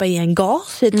att täppa igen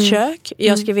gas i ett kök.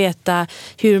 Jag ska veta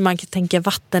hur man kan tänka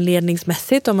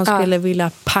vattenledningsmässigt om man skulle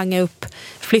vilja panga upp,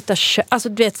 flytta kök. Alltså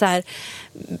du vet så här,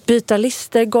 byta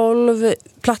lister, golv,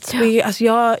 platsbygge. Alltså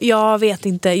jag vet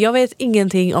inte. Jag vet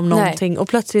ingenting om någonting. Nej. Och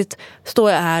plötsligt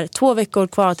står jag här 2 veckor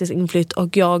kvar tills inflytt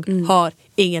och jag har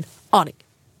ingen aning.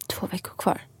 2 veckor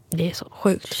kvar. Det är så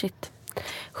sjukt. Shit.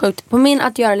 Sjukt. På min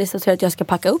att göra-lista så är det att jag ska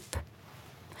packa upp.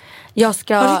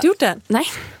 Har du inte gjort det? Nej.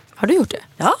 Har du gjort det?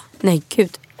 Ja. Nej,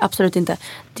 gud. Absolut inte.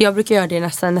 Jag brukar göra det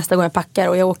nästa gång jag packar.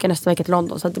 Och jag åker nästa vecka till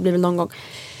London. Så att det blir väl någon gång.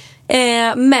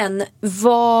 Men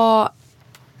vad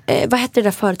heter det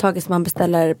där företaget som man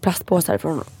beställer plastpåsar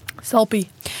från? Sellpy.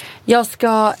 Jag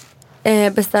ska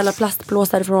beställa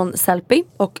plastpåsar från Sellpy.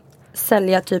 Och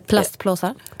sälja typ...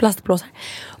 Plastpåsar.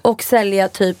 Och sälja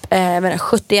typ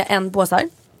 71 påsar.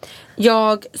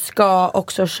 Jag ska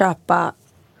också köpa...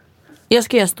 Jag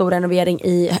ska göra en stor renovering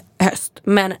i höst.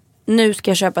 Men nu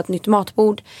ska jag köpa ett nytt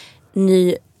matbord.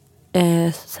 Ny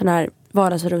sån här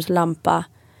vardagsrumslampa.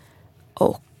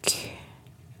 Och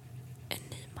en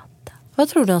ny matta. Vad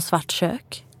tror du om svart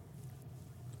kök?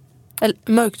 Eller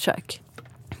mörkt kök?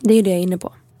 Det är ju det jag är inne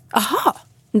på. Aha!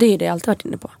 Det är ju det jag alltid varit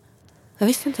inne på. Jag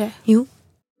visste inte det. Jo.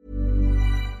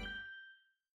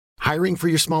 Hiring for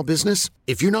your small business?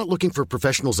 If you're not looking for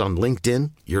professionals on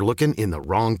LinkedIn, you're looking in the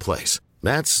wrong place.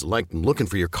 That's like looking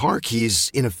for your car keys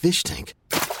in a fish tank.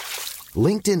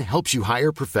 LinkedIn helps you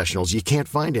hire professionals you can't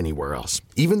find anywhere else,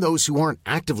 even those who aren't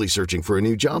actively searching for a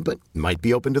new job but might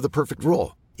be open to the perfect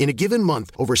role. In a given month,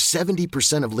 over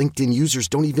 70% of LinkedIn users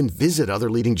don't even visit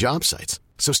other leading job sites.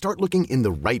 So start looking in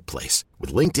the right place.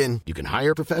 With LinkedIn, you can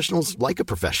hire professionals like a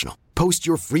professional. Post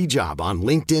your free job on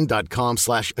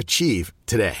linkedin.com/achieve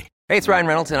today. Hey, it's Ryan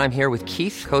Reynolds, and I'm here with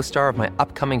Keith, co-star of my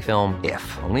upcoming film,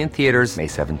 If, only in theaters May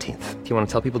 17th. Do you want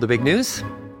to tell people the big news?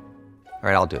 All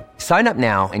right, I'll do it. Sign up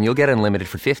now and you'll get unlimited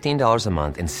for $15 a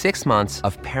month and 6 months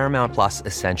of Paramount Plus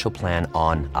Essential Plan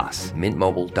on us.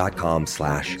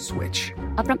 mintmobile.com/switch.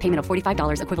 Upfront payment of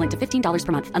 $45 equivalent to $15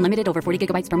 per month. Unlimited over 40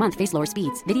 gigabytes per month. Face lower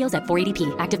speeds. Videos at 480p.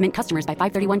 Active Mint customers by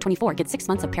 531.24 get 6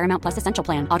 months of Paramount Plus Essential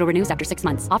Plan. Auto renews after 6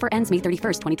 months. Offer ends May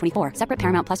 31st, 2024. Separate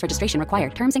Paramount Plus registration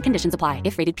required. Terms and conditions apply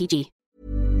if rated PG.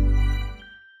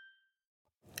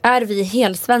 Är vi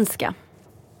helsvenska?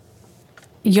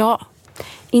 Ja.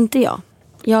 Inte jag.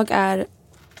 Jag är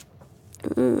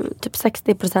typ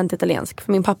 60% italiensk.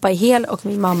 För min pappa är hel och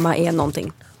min mamma är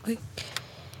någonting.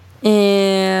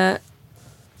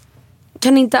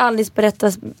 Kan inte Alice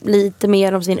berätta lite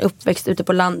mer om sin uppväxt ute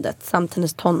på landet samt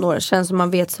hennes tonår? Känns som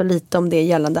man vet så lite om det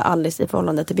gällande Alice i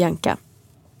förhållande till Bianca.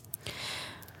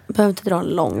 Jag behöver inte dra en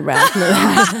lång rant nu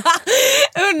här.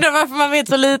 Undrar varför man vet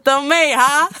så lite om mig,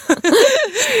 ha?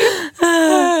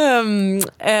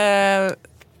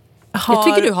 Jag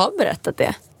tycker du har berättat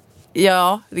det.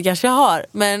 Ja, det kanske jag har.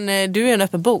 Men du är en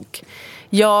öppen bok.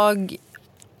 Jag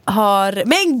har...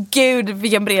 Men gud,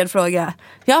 vilken bred fråga.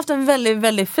 Jag har haft en väldigt,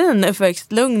 väldigt fin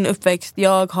uppväxt. Lugn uppväxt.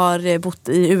 Jag har bott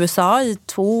i USA i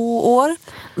 2 år.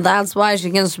 That's why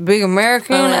she can speak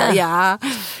American. Ja.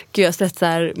 Gud, jag har sett så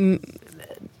här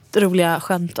roliga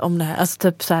skämt om det här.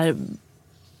 Alltså typ så här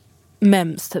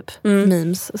memes typ.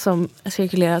 Memes som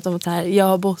cirkulerat om att här, jag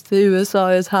har bott i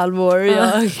USA i ett halvår.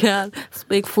 Jag kan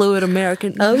speak fluid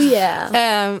American. Oh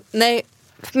yeah. Nej,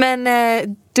 men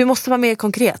du måste vara mer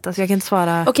konkret. Alltså jag kan inte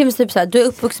svara. Okej, men typ så här, du är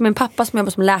uppvuxen med en pappa som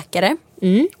jobbar som läkare.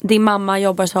 Din mamma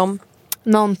jobbar som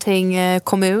någonting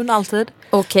kommun alltid.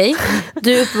 Okej.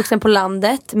 Du är uppvuxen på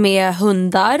landet med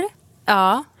hundar.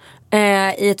 Ja.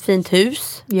 I ett fint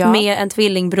hus. Ja. Med en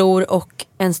tvillingbror och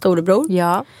en storebror.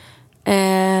 Ja.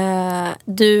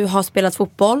 Du har spelat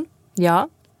fotboll. Ja.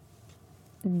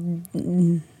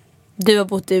 Du har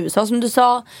bott i USA som du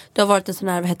sa. Du har varit en sån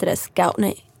här, vad heter det? Scout?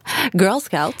 Nej. Girl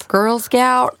Scout. Girl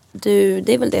Scout.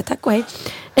 Det är väl det, tack och hej.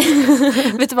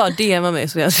 Vet du vad, DMa mig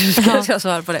så jag ska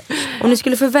svara på det. Om ni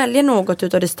skulle få välja något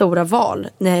utav det stora val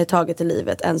ni har tagit i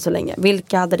livet än så länge,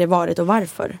 vilka hade det varit och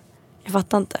varför? Jag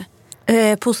fattar inte.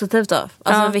 Positivt då.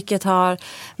 Alltså vilket har...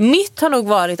 Mitt har nog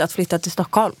varit att flytta till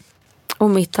Stockholm. Och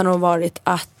mitt har nog varit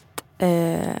att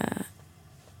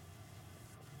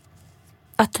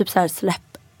typ så här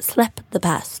slap the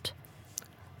past.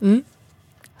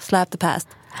 Slap the past.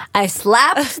 I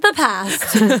slapped the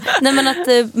past. Nej, men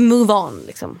att move on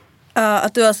liksom.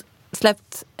 Att du har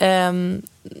släppt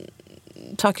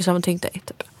saker som har tänkt dig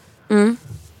typ.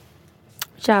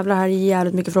 Jävlar, här är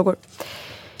jävligt mycket frågor.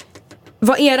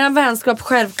 Var era vänskap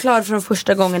självklar från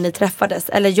första gången ni träffades?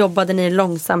 Eller jobbade ni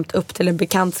långsamt upp till en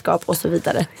bekantskap och så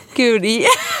vidare? Gud,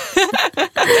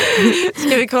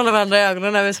 ska vi kolla varandra i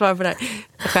ögonen när vi svarar på det här?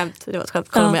 Skämt, det var ett skämt.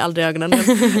 Kolla mig aldrig i ögonen.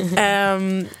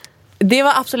 Det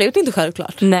var absolut inte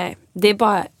självklart. Nej, det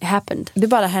bara happened. Det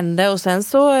bara hände och sen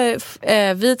så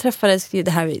vi träffades ju,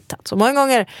 det här har vi tagit så många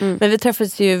gånger, men vi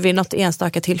träffades ju vid något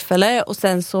enstaka tillfälle och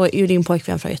sen så är ju din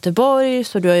pojkvän från Göteborg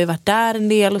så du har ju varit där en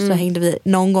del och så hängde vi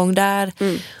någon gång där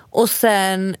och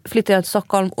sen flyttade jag till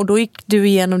Stockholm och då gick du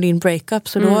igenom din breakup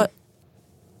så då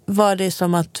var det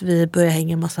som att vi började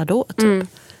hänga en massa då typ.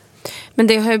 Men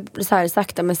det har ju så här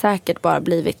sakta men säkert bara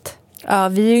blivit. Ja,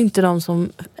 vi är ju inte de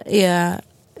som är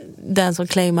den som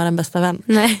claimar den bästa vän.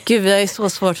 Nej. Gud, jag är så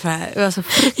svårt för det här. Jag är så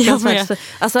fruktansvärt.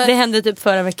 Alltså, det hände typ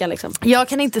förra veckan liksom. Jag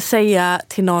kan inte säga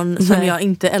till någon som jag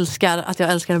inte älskar att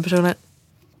jag älskar den personen.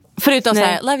 Förutom så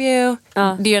här, love you.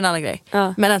 Ja. Det är ju en annan grej.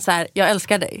 Ja. Men att så här, jag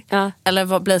älskar dig. Ja. Eller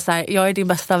vad blir så här, jag är din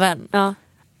bästa vän. Ja.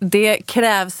 Det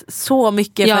krävs så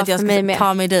mycket för att jag ska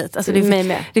ta mig dit. Alltså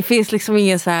det finns liksom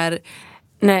ingen så här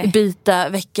byta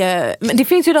vecka. Men det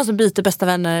finns ju de som byter bästa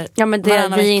vänner. Ja, men det är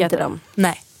vi inte dem.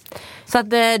 Nej. Så att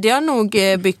det har nog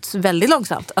byggts väldigt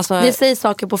långsamt. Alltså, det säger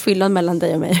saker på fyllan mellan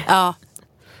dig och mig. Ja,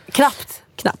 knappt.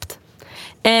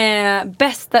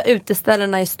 Bästa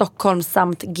uteställena i Stockholm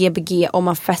samt GBG om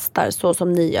man festar så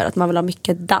som ni gör. Att man vill ha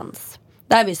mycket dans.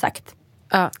 Det har vi sagt.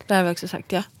 Ja, det har vi också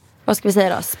sagt, ja. Vad ska vi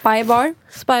säga då? Spybar.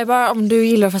 Spybar om du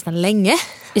gillar att festa länge.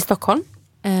 I Stockholm.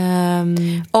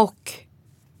 Och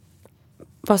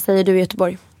vad säger du i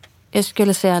Göteborg? Jag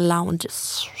skulle säga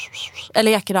lounges.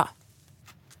 Eller Jackedå.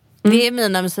 Det är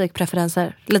mina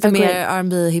musikpreferenser. Lite mer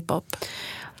R&B, hiphop.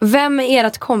 Vem i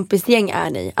ert kompisgäng är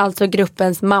ni? Alltså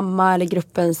gruppens mamma eller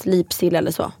gruppens lipsill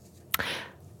eller så?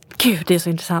 Gud, det är så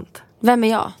intressant. Vem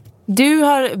är jag? Du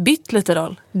har bytt lite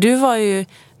roll. Du var ju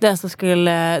den som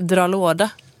skulle dra låda.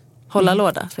 Hålla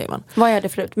låda, säger man. Vad är det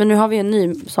förut? Men nu har vi en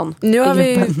ny sån. Nu har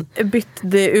vi bytt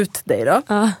ut dig då.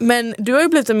 Men du har ju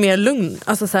blivit en mer lugn.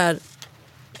 Alltså så här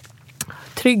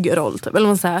trygg roll typ. Eller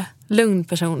man säger lugn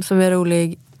person som är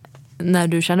rolig när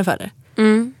du känner för det.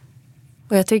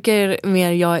 Och jag tycker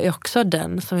mer jag är också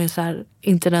den som är så här,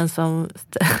 inte den som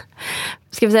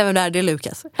ska vi säga vem det är? Det är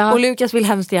Lukas. Och Lukas vill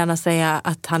hemskt gärna säga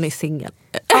att han är singel.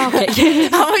 Okay.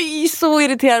 Han var ju så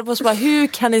irriterad på oss bara, hur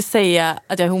kan ni säga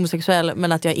att jag är homosexuell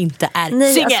men att jag inte är singel?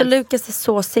 Nej, alltså Lukas är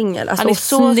så singel. Alltså, han är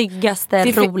så snyggaste,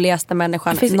 roligaste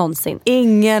människan någonsin.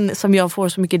 Ingen som jag får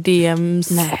så mycket DMs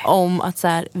om att så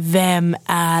här, vem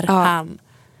är han?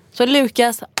 Så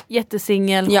Lukas,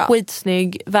 jättesingel,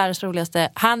 skitsnygg, världens roligaste.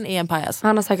 Han är en pajas.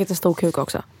 Han har säkert en stor kuk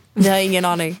också. Det har ingen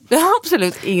aning. Det har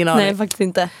absolut ingen aning. Nej, faktiskt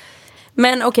inte.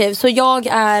 Men okej, så jag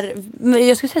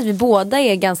skulle säga att vi båda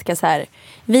är ganska så här.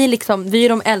 Vi är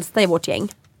de äldsta i vårt gäng.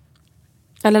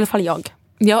 Eller i alla fall jag.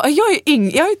 Ja, jag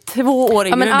är 2 år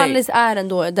yngre än dig. Men Alice är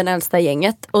ändå den äldsta i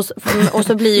gänget. Och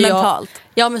så blir ju mentalt.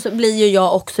 Ja, men så blir ju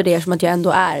jag också det som att jag ändå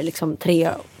är liksom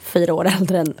 3-4 år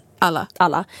äldre än alla.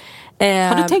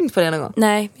 Har du tänkt på det någon gång?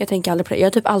 Nej, jag tänker aldrig på det. Jag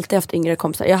har typ alltid haft yngre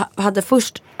kompisar. Jag hade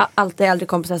först alltid äldre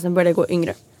kompisar, sen började jag gå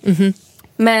yngre.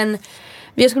 Men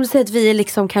jag skulle säga att vi är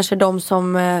liksom kanske de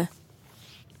som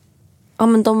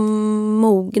men de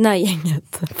mogna i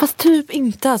gänget. Fast typ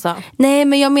inte alltså. Nej,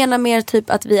 men jag menar mer typ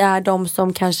att vi är de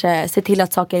som kanske ser till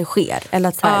att saker sker. Eller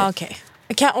att så här, okej.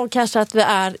 Och kanske att vi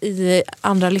är i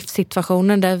andra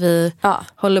livssituationer där vi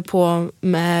håller på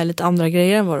med lite andra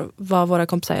grejer än vad våra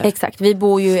kompisar gör. Exakt, vi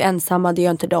bor ju ensamma, det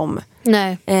gör inte de.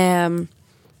 Nej.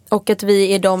 Och att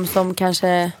vi är de som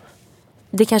kanske,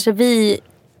 det kanske vi,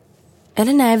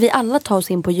 eller nej, vi alla tar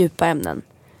oss in på djupa ämnen.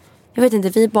 Jag vet inte,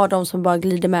 vi är bara de som bara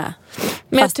glider med.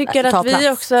 Men jag tycker att vi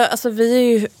också, alltså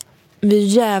vi är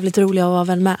jävligt roliga att vara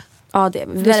vän med. Ja, det är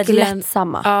väldigt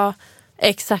lättsamma. Ja,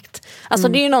 exakt. Alltså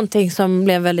det är ju någonting som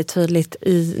blev väldigt tydligt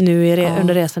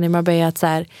under resan i Marbella att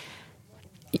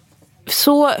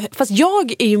fast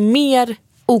jag är ju mer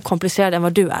okomplicerad än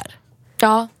vad du är.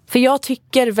 Ja. För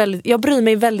jag bryr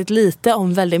mig väldigt lite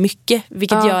om väldigt mycket.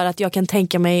 Vilket gör att jag kan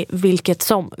tänka mig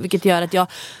vilket gör att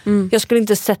jag skulle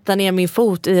inte sätta ner min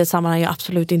fot i ett sammanhang jag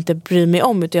absolut inte bryr mig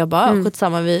om. Utan jag bara,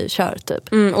 skitsamma, vi kör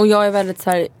typ. Och jag är väldigt så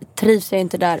här, trivs jag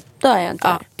inte där, då är jag inte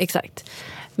där. Exakt.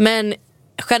 Men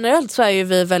generellt så är ju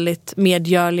vi väldigt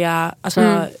medgörliga,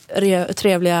 alltså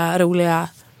trevliga, roliga.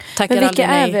 Men vilka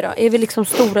är vi då? Är vi liksom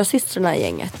stora systrarna i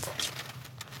gänget?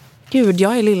 Gud,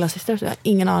 jag är lilla syster, så jag har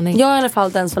ingen aning. Jag är i alla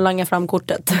fall den som langar fram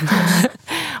kortet.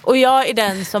 Och jag är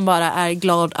den som bara är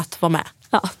glad att vara med.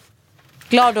 Ja.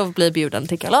 Glad att bli bjuden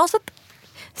till kalaset.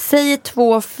 Säg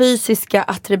 2 fysiska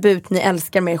attribut ni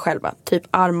älskar med er själva. Typ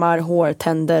armar, hår,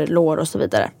 tänder, lår och så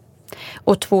vidare.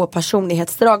 Och 2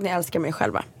 personlighetsdrag ni älskar med er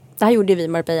själva. Det här gjorde vi i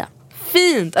Marbella.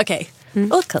 Fint, okej.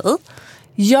 Okej.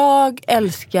 Jag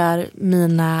älskar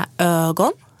mina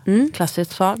ögon.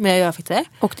 Klassiskt svar, men jag gör faktiskt det.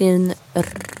 Och din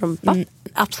rumpa.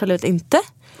 Absolut inte.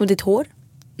 Och ditt hår.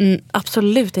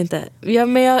 Absolut inte. Ja,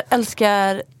 men jag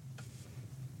älskar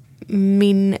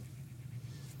min...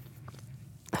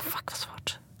 Fuck, vad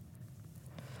svårt.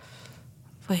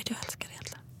 Vad är det jag älskar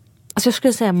egentligen? Alltså jag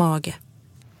skulle säga mage.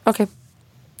 Okej.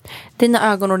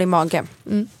 Dina ögon och din mage.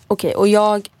 Okej, och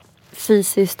jag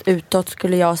fysiskt utåt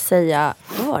skulle jag säga...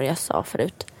 Vad var det jag sa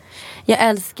förut? Jag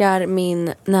älskar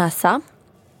min näsa.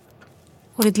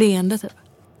 Och ditt leende typ.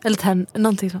 Eller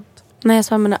någonting sånt. Nej, jag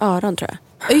sa mina öron tror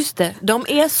jag. Just det, de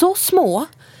är så små.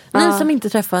 Ni som inte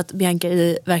träffat Bianca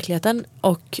i verkligheten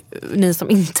och ni som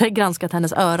inte granskat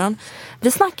hennes öron.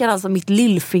 Vi snackar alltså mitt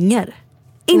lillfinger.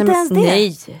 Inte ens det.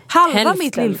 Nej. Halva Hälften.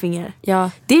 mitt lillfinger.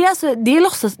 Ja. Det är alltså,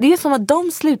 det är som att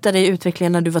de slutade i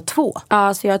utvecklingen när du var 2.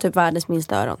 Ja, så jag har typ världens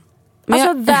minsta öron.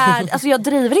 Men alltså jag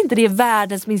driver inte, det är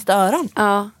världens minsta öron.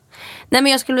 Ja. Nej,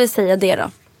 men jag skulle vilja säga det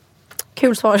då.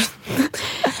 Kul svar.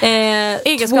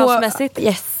 Egenskapsmässigt.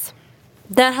 Yes.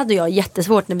 Där hade jag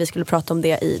jättesvårt när vi skulle prata om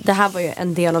det det här var ju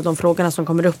en del av de frågorna som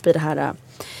kommer upp i det här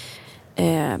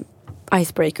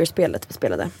Icebreaker-spelet vi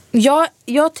spelade.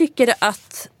 Jag tycker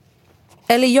att,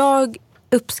 eller jag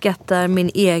uppskattar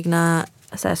min egna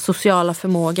så här, sociala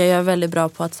förmåga. Jag är väldigt bra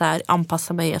på att så här,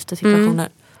 anpassa mig efter situationer.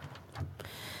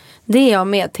 Det är jag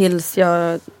med tills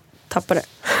jag tappar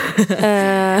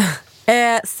det.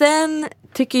 Sen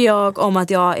tycker jag om att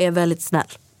jag är väldigt snäll.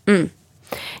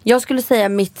 Jag skulle säga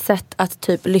mitt sätt att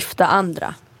typ lyfta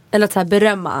andra. Eller att så här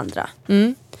berömma andra.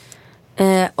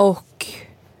 Och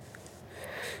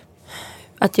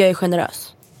att jag är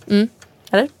generös.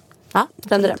 Eller? Ja,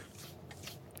 Stämde det?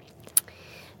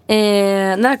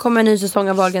 När kommer en ny säsong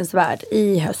av Wahlgrens värld?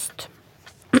 I höst.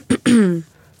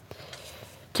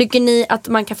 Tycker ni att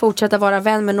man kan fortsätta vara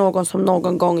vän med någon som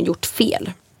någon gång gjort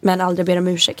fel men aldrig ber om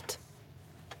ursäkt?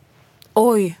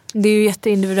 Oj, det är ju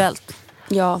jätteindividuellt.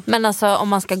 Ja. Men alltså om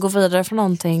man ska gå vidare från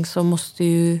någonting så måste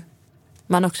ju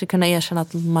man också kunna erkänna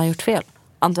att man har gjort fel,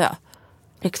 antar jag.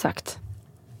 Exakt.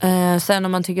 Sen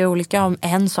om man tycker olika om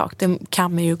en sak, det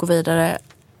kan man ju gå vidare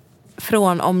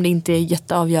från om det inte är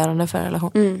jätteavgörande för en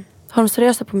relation. Har de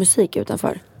seriösa på musik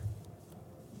utanför?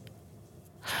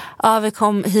 Ja, vi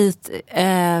kom hit.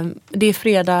 Det är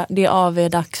fredag, det är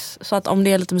AV-dags. Så att om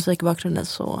det är lite musik i bakgrunden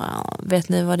så vet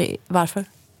ni varför.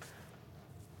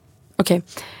 Okej.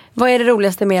 Vad är det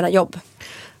roligaste med era jobb?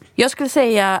 Jag skulle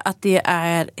säga att det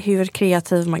är hur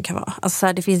kreativ man kan vara. Alltså så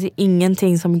här, det finns ju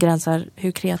ingenting som begränsar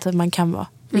hur kreativ man kan vara.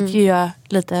 Vi kan ju göra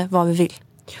lite vad vi vill.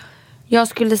 Jag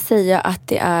skulle säga att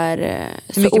det är...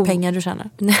 Hur mycket pengar du tjänar.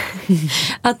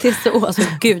 Att det är så... Alltså,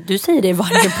 gud, du säger det i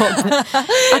varje podd.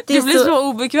 Att det blir så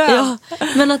obekvämt. Ja,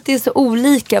 men att det är så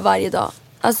olika varje dag.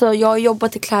 Alltså, jag har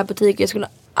jobbat i klädbutik och jag skulle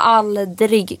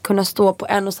aldrig kunna stå på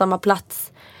en och samma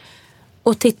plats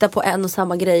och titta på en och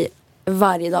samma grej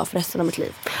varje dag för resten av mitt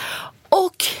liv.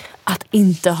 Och att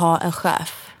inte ha en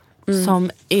chef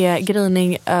som är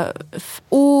grinig.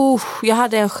 Jag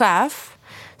hade en chef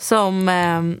som...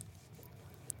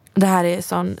 det här är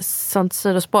sånt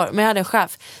sidospår. Men jag hade en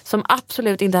chef som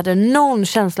absolut inte hade någon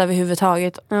känsla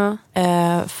överhuvudtaget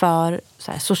för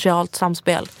så här, socialt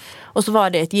samspel. Och så var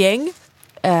det ett gäng.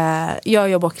 Jag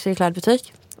jobbar också i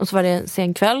klädbutik. Och så var det en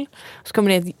sen kväll. Så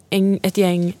kommer det ett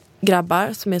gäng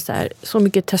grabbar som är så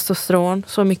mycket testosteron.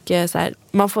 Så mycket så här,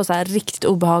 man får så här riktigt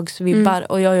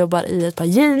obehagsvibbar. Och jag jobbar i ett par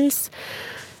jeans.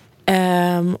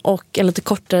 Och en lite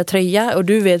kortare tröja. Och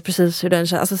du vet precis hur den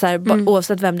känns. Alltså så här,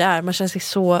 oavsett vem det är. Man känner sig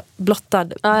så blottad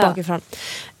bakifrån.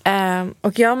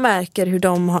 Och jag märker hur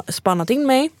de har spannat in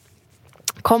mig.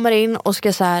 Kommer in och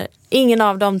ska så här. Ingen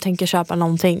av dem tänker köpa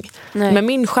någonting. Nej. Men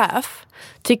min chef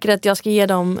tycker att jag ska ge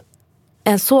dem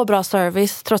en så bra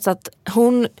service. Trots att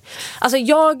hon... Alltså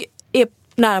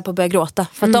nära på att börja gråta.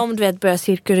 För att de, du vet,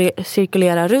 börjar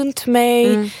cirkulera runt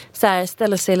mig. Så här,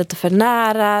 ställer sig lite för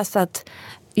nära. Så att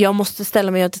jag måste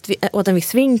ställa mig åt en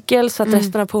viss vinkel. Så att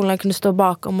resten av polarna kunde stå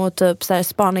bakom och typ så här,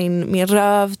 spana in min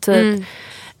röv. Typ.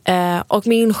 Och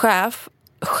min chef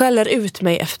skäller ut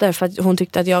mig efter för att hon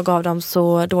tyckte att jag gav dem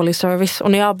så dålig service.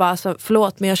 Och när jag bara, alltså,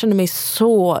 förlåt, men jag kände mig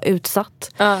så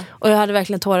utsatt. Och jag hade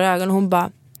verkligen tårar i ögonen. Och hon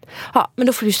bara, ja, men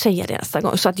då får du säga det nästa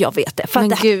gång så att jag vet det. För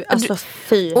men att gud, alltså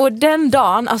fy. Och den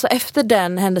dagen, alltså efter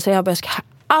den händelsen, jag bara, jag ska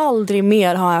aldrig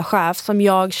mer ha en chef som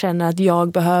jag känner att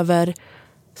jag behöver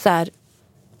så här,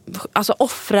 alltså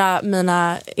offra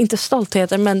mina, inte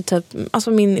stoltheter, men typ,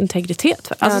 alltså min integritet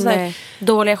för. Alltså, så här,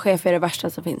 dåliga chefer är det värsta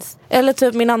som finns. eller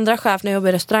typ min andra chef när jag jobbade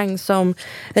i restaurang som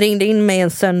ringde in mig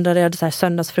en söndag där jag hade så här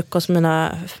söndagsfrukost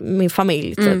med min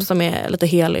familj typ, som är lite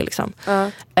helig liksom.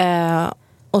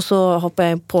 Och så hoppar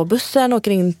jag på bussen och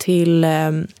åker in till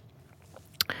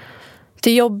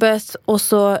jobbet och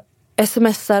så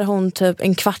smsar hon typ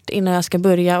en kvart innan jag ska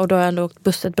börja och då har jag ändå åkt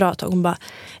buss ett bra tag. Hon bara,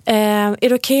 är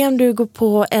det okej om du går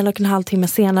på 1,5 timme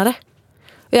senare?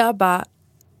 Och jag bara,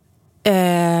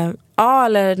 ja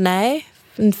eller nej.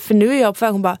 För nu är jag på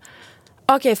väg. Hon bara,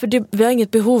 okej, för vi har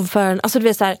inget behov för en, alltså du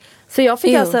vet så här. Så jag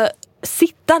fick alltså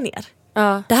sitta ner.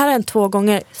 Det här är 2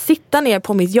 gånger. Sitta ner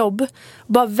på mitt jobb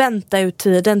och bara vänta ut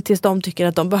tiden tills de tycker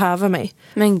att de behöver mig.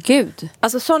 Men gud.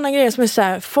 Alltså sådana grejer som är så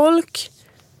här, folk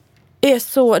är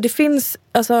så, det finns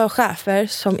alltså chefer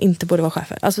som inte borde vara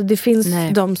chefer. Alltså det finns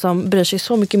de som bryr sig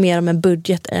så mycket mer om en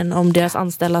budget än om deras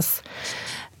anställas,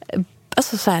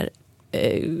 alltså så här,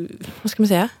 vad ska man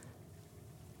säga?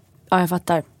 Ja, jag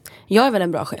fattar. Jag är väl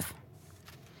en bra chef.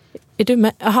 Är du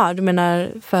med? Aha, du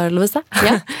menar för Lovisa?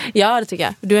 Ja. Ja, det tycker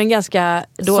jag. Du är en ganska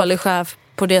dålig chef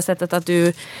på det sättet att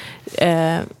du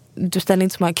ställer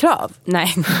inte så många krav.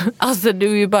 Nej. Alltså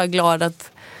du är ju bara glad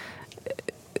att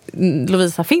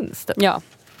Lovisa finns. Typ. Ja.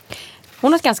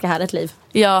 Hon har ett ganska härligt liv.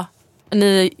 Ja,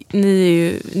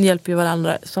 ni hjälper ju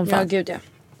varandra som fan. Ja, gud ja.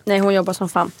 Nej, hon jobbar som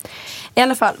fan. I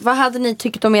alla fall, vad hade ni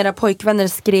tyckt om era pojkvänner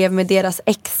skrev med deras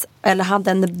ex eller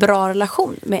hade en bra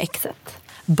relation med exet?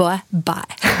 Bye.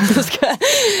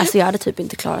 Alltså jag hade typ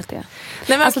inte klarat det.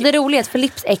 Nej, men alltså det är roligt, för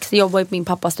Lips ex jobbar ju på min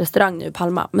pappas restaurang nu i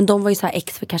Palma. Men de var ju så här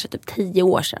ex för kanske typ 10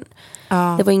 år sedan.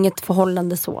 Det var inget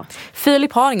förhållande så.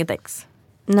 Filip har inget ex.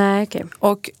 Nej, okej.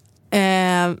 Och det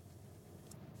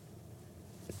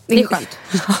är skönt.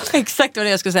 Exakt vad det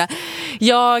jag skulle säga.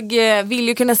 Jag vill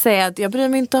ju kunna säga att jag bryr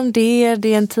mig inte om det är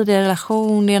en tidigare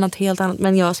relation, det är något helt annat.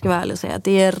 Men jag ska väl ärlig och säga att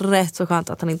det är rätt så skönt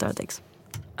att han inte har ett ex.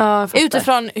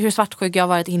 Utifrån hur svartsjuk jag har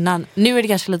varit innan. Nu är det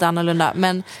kanske lite annorlunda,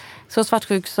 men så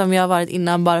svartsjuk som jag har varit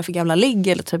innan bara för gamla ligg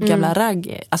eller typ gamla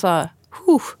ragg. Alltså,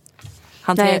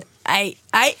 nej.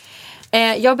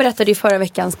 Jag berättade i förra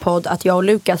veckans podd att jag och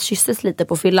Lukas kysstes lite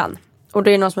på fyllan. Och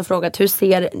det är någon som har frågat, hur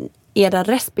ser era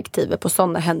respektive på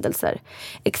sådana händelser?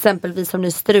 Exempelvis om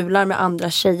ni strular med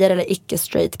andra tjejer eller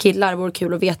icke-straight killar, vore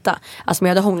kul att veta. Alltså om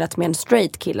jag hade hånglat med en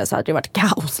straight kille så hade det varit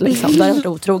kaos liksom, då hade jag varit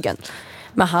otrogen.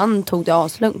 Men han tog det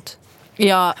aslugnt.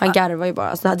 Ja, han garvar ju bara,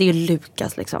 alltså det är ju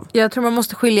Lukas liksom. Jag tror man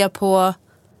måste skilja på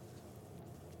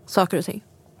saker och ting.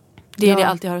 Det är det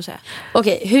alltid har att säga.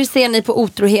 Okej, hur ser ni på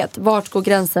otrohet? Vart går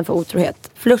gränsen för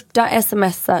otrohet? Flirta,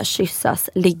 smsa, kyssas,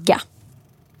 ligga.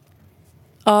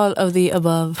 All of the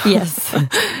above. Yes.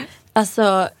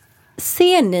 Alltså,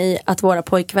 ser ni att våra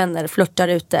pojkvänner flirtar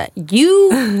ute?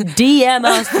 You DM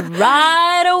us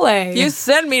right away. You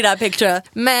send me that picture.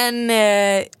 Men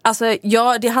alltså,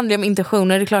 ja, det handlar om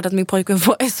intentioner. Det är klart att min pojkvän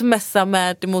får smsa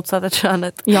med det motsatta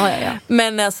könet. Ja.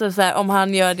 Men alltså, så här, om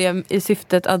han gör det i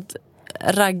syftet att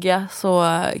ragga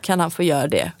så kan han få göra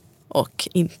det och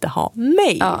inte ha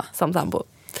mig som sambo.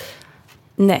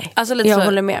 Nej, alltså, lite jag så,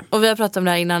 håller med. Och vi har pratat om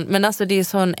det här innan. Men alltså det är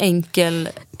så en enkel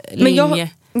linje.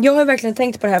 Men jag har verkligen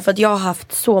tänkt på det här, för att jag har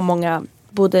haft så många,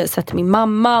 både sett min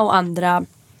mamma och andra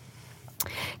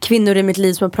kvinnor i mitt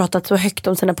liv som har pratat så högt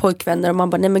om sina pojkvänner. Och man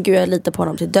bara, nej men gud, jag litar på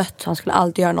honom till dött, så han skulle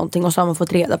alltid göra någonting. Och så har man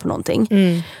fått reda på någonting.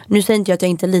 Nu säger inte jag att jag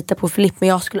inte litar på Filip, men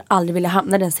jag skulle aldrig vilja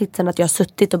hamna i den sitsen att jag har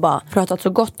suttit och bara pratat så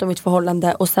gott om mitt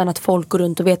förhållande och sen att folk går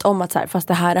runt och vet om att så här, fast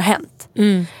det här har hänt.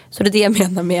 Så det är det jag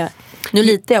menar med, nu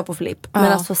litar jag på Filip,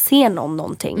 men alltså ser någon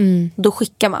någonting, då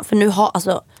skickar man. För nu har,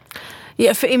 alltså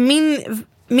ja, för i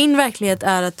min verklighet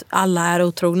är att alla är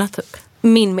otrogna typ.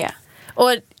 Min med.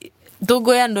 Och då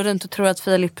går jag ändå runt och tror att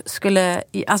Filip skulle,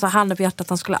 alltså handen på hjärtat,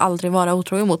 han skulle aldrig vara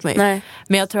otrogen mot mig. Nej.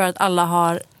 Men jag tror att alla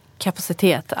har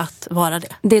kapacitet att vara det.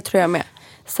 Det tror jag med.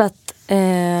 Så att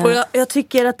och jag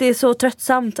tycker att det är så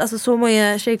tröttsamt. Alltså så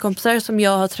många tjejkompisar som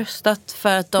jag har tröstat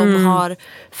för att de har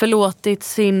förlåtit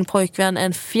sin pojkvän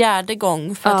en 4:e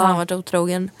gång för att han varit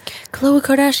otrogen. Khloe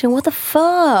Kardashian, what the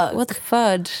fuck? What the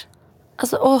fudge?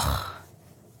 Alltså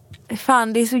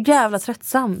fan, det är så jävla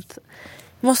tröttsamt.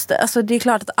 Alltså det är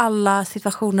klart att alla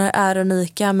situationer är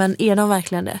unika, men är de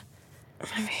verkligen det?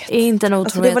 Är inte en otrohet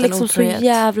alltså det var liksom så otrohet?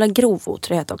 jävla grov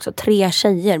otrohet också. 3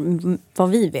 tjejer, vad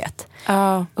vi vet.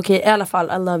 Okej, i alla fall,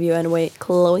 I love you anyway,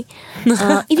 Chloe.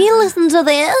 If you listen to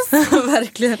this.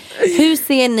 Verkligen. Hur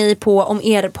ser ni på om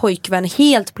er pojkvän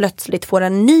helt plötsligt får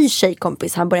en ny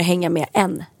tjejkompis han börjar hänga med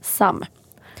ensam?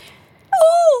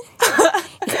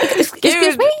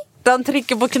 Excuse me? De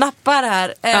trycker på knappar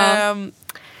här.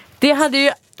 Det hade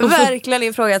ju verkligen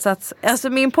ifrågasatts. Alltså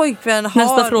min pojkvän har...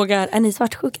 Nästa fråga är ni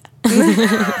svartsjuka?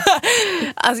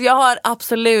 Alltså jag har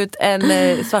absolut en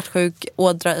svartsjuk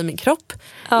ådra i min kropp.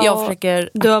 Jag försöker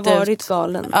du har varit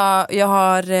galen. Ja, jag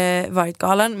har varit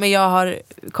galen. Men jag har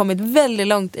kommit väldigt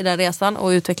långt i den resan och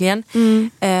utvecklingen.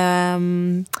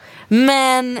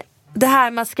 Men det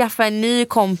här med att skaffa en ny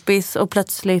kompis och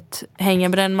plötsligt hänga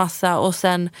med en massa och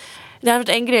sen... Det hade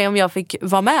varit en grej om jag fick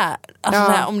vara med. Alltså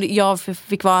såhär, om jag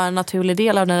fick vara en naturlig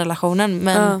del av den relationen.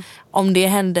 Men om det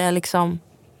hände liksom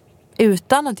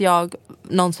utan att jag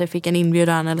någonsin fick en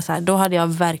inbjudan eller så här, då hade jag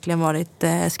verkligen varit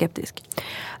skeptisk.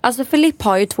 Alltså Filip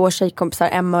har ju 2 tjejkompisar,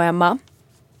 Emma och Emma.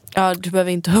 Ja, du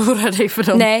behöver inte oroa dig för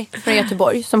dem. Nej, från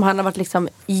Göteborg. Som han har varit liksom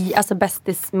alltså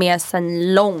bästis med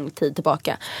sedan lång tid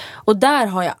tillbaka. Och där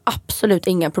har jag absolut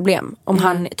inga problem. Om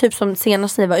han, typ som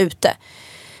senast när vi var ute.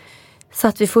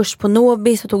 Satt vi först på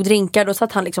Nobis och tog drinkar. Då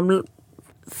satt han liksom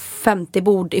 50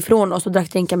 bord ifrån oss och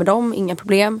drack drinkar med dem. Inga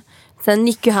problem. Sen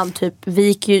gick ju han typ, vi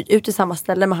gick ju ut i samma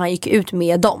ställe men han gick ut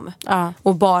med dem.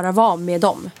 Och bara var med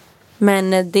dem.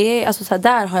 Men det, alltså så här,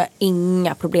 där har jag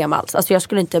inga problem alls. Alltså jag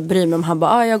skulle inte bry mig om han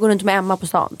bara, jag går runt med Emma på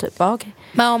stan typ. Okay.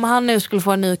 Men om han nu skulle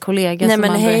få en ny kollega. Nej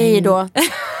men hej då.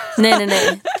 nej,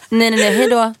 hej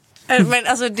då. Men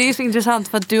alltså det är så intressant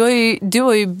för att du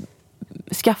har ju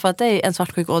skaffat dig en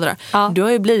svartsjuk ådra. Du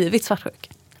har ju blivit svartsjuk.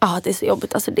 Ja, det är så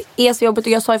jobbigt. Alltså det är så jobbigt.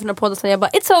 Och jag sa ju för några poddar sen, jag bara,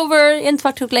 it's over, jag är inte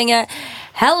svartsjuk längre.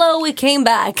 Hello, we came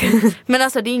back. Men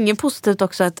alltså det är ingen positivt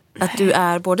också att du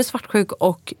är både svartsjuk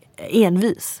och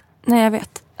envis. Nej, jag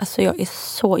vet. Alltså jag är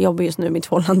så jobbig just nu i mitt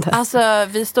förhållande. Alltså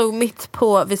vi stod mitt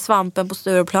vid svampen på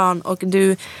Stureplan och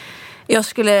jag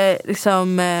skulle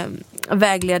liksom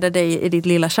vägleda dig i ditt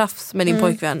lilla tjafs med din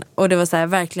pojkvän. Och det var så här,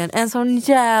 verkligen en sån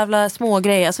jävla små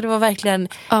grej. Alltså det var verkligen...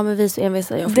 Ja, men vi är så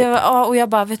envisa. Och jag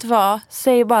bara, vet du vad?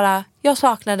 Säg bara, jag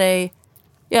saknar dig.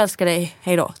 Jag älskar dig,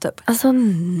 hej då, typ. Alltså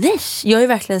nej, jag är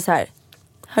verkligen så här.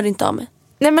 Hör inte av mig.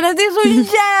 Nej men det är så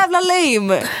jävla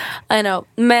lame. I know.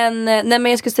 Men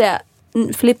jag skulle säga,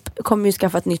 Filip kommer ju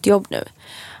skaffa ett nytt jobb nu.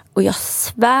 Och jag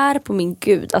svär på min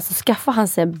gud, alltså skaffa han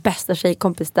sig en bästa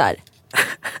tjejkompis där.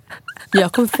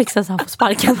 Jag kommer fixa så han på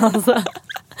sparken alltså.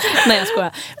 Nej jag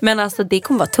skojar. Men alltså det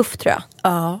kommer vara tufft tror jag.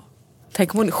 Ja.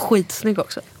 Tänk om hon är skitsnygg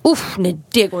också. Nej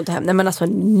det går inte hem. Nej men alltså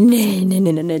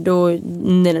nej. Då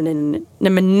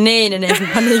nej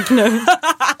för panik nu.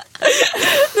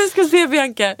 Du ska se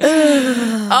Bianca.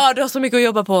 Du har så mycket att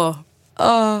jobba på.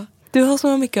 Du har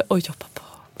så mycket att jobba på.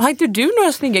 Har inte du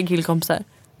några snygga killkompisar?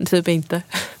 Typ inte.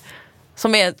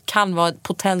 Som kan vara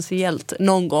potentiellt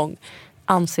någon gång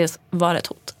anses vara ett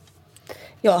hot.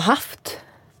 Jag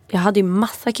hade ju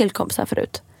massa killkompisar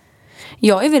förut.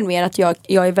 Jag är väl mer att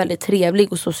jag är väldigt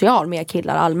trevlig och social med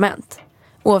killar allmänt.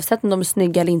 Oavsett om de är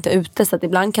snygga eller inte ute. Så att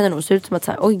ibland kan det nog se ut som att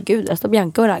så här, oj gud, där står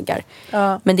Bianca och raggar.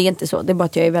 Men det är inte så. Det är bara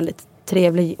att jag är väldigt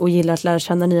trevlig och gillar att lära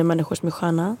känna nya människor som är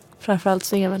sköna. Framförallt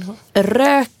snygga människor.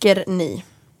 Röker ni?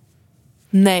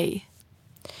 Nej.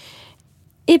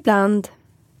 Ibland.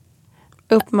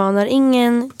 Uppmanar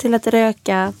ingen till att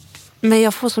röka. Men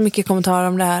jag får så mycket kommentarer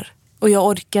om det här. Och jag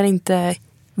orkar inte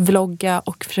vlogga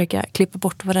och försöka klippa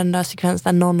bort varenda sekvens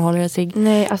där någon håller sig.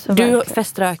 Nej, alltså du verkligen.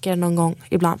 feströker någon gång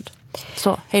ibland.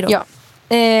 Så, hej då. Ja.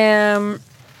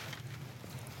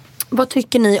 Vad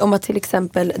tycker ni om att till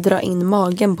exempel dra in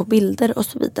magen på bilder och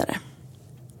så vidare?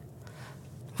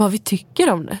 Vad vi tycker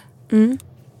om det?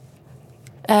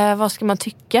 Vad ska man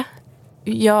tycka?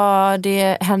 Ja,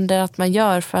 det händer att man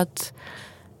gör för att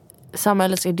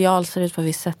samhällets ideal ser ut på ett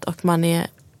visst sätt och man är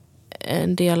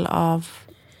en del av...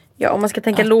 Ja, om man ska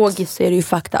tänka logiskt så är det ju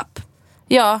fucked up.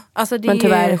 Ja, alltså det... Men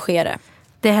tyvärr sker det.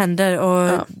 Det händer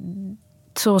och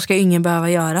så ska ingen behöva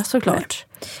göra såklart.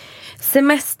 Nej.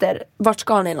 Semester, vart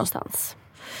ska ni någonstans?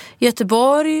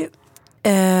 Göteborg,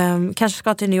 kanske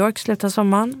ska till New York slutet av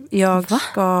sommaren. Jag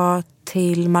ska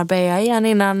till Marbella igen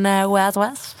innan West.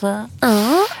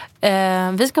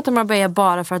 Vi ska till Marbella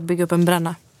bara för att bygga upp en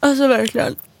bränna. Alltså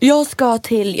verkligen. Jag ska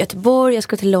till Göteborg, jag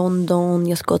ska till London,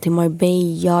 jag ska till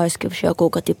Marbella, jag ska försöka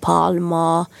åka till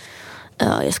Palma,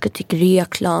 jag ska till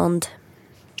Grekland.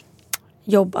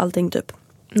 Jobb, allting typ.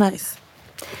 Nice.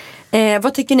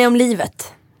 Vad tycker ni om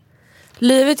livet?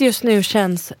 Livet just nu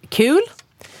känns kul.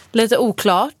 Lite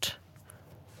oklart.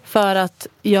 För att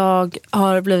jag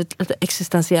har blivit lite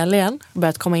existentiell igen.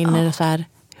 Börjat komma in i det så här.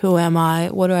 Who am I?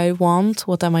 What do I want?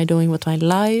 What am I doing with my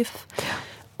life?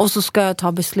 Och så ska jag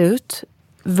ta beslut.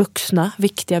 Vuxna,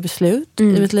 viktiga beslut i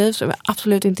mitt liv. Som jag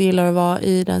absolut inte gillar att vara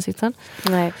i den sitsen.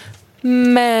 Nej.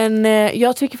 Men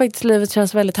jag tycker faktiskt livet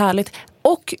känns väldigt härligt.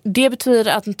 Och det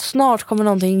betyder att snart kommer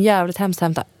någonting jävligt hemskt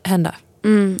hända.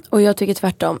 Och jag tycker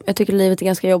tvärtom. Jag tycker livet är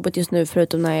ganska jobbigt just nu,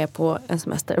 förutom när jag är på en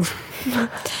semester.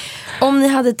 Om ni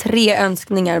hade 3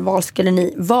 önskningar,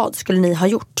 vad skulle ni ha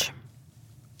gjort?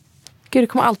 Gud, det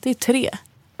kommer alltid 3.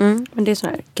 Men det är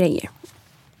såna här grejer.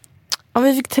 Om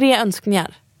vi fick 3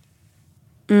 önskningar.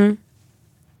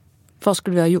 Vad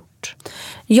skulle vi ha gjort?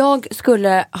 Jag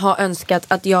skulle ha önskat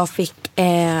att jag fick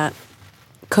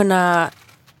kunna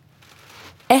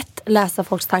 1. Läsa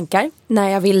folks tankar när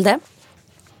jag vill det.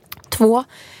 2.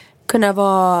 Kunna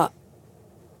vara,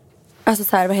 alltså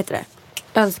så här, vad heter det?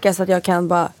 Önska så att jag kan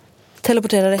bara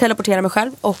teleportera mig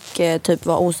själv och typ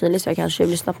vara osynlig så jag kan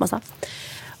tjuvlyssna på massa.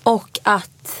 Och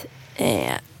att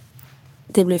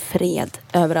det blir fred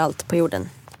överallt på jorden.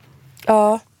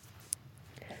 Ja.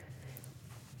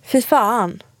 Fy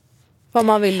fan. Vad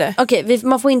man ville. Okej,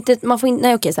 man får inte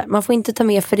ta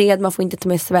med fred, man får inte ta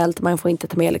med svält, man får inte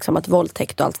ta med liksom att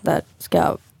våldtäkt och allt sånt där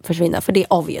ska försvinna, för det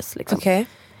är obvious liksom. Okej.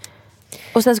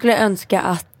 Och sen skulle jag önska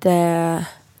att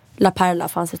La Perla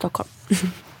fanns i Stockholm.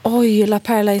 Oj, La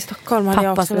Perla i Stockholm hade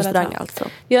jag Pappas också velat restaurang ha. alltså.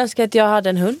 Jag önskar att jag hade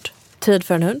en hund. Tid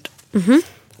för en hund.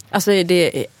 Alltså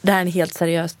det här är en helt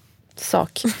seriös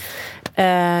sak.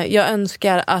 Jag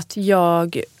önskar att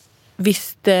jag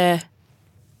visste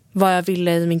vad jag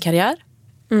ville i min karriär.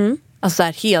 Alltså så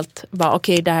här helt bara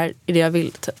okej, det här är det jag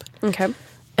vill typ. Okay.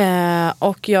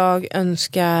 Och jag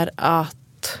önskar att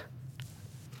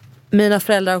mina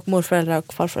föräldrar och morföräldrar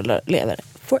och farföräldrar lever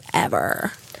forever.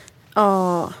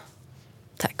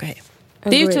 Tack och hej.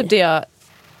 Det är ju typ det jag,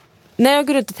 när jag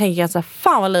går ut och tänker att så här,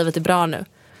 fan vad livet är bra nu.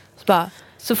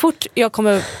 Så fort jag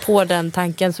kommer på den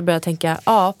tanken så börjar jag tänka,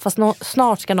 fast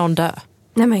snart ska någon dö.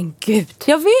 Nej men gud.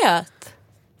 Jag vet.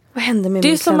 Vad hände med Det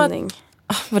är min som klänning?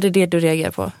 Var det du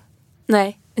reagerar på?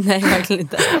 Nej, verkligen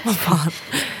inte. Vad fan.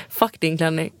 Fuck din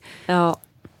klänning. Ja.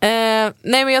 Nej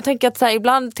men jag tänker att så här,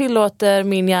 ibland tillåter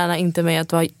min hjärna inte mig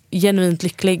att vara genuint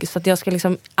lycklig. Så att jag ska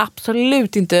liksom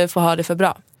absolut inte få ha det för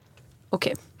bra.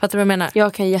 Okej. Fattar du vad jag menar?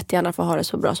 Jag kan jättegärna få ha det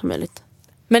så bra som möjligt.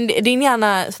 Men din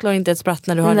hjärna slår inte ett spratt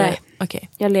när du har Nej. det? Okej.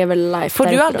 Jag lever life. Får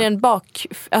du aldrig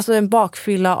en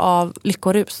bakfylla av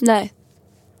lyckorus? Nej.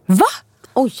 Va?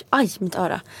 Oj, mitt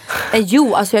öra.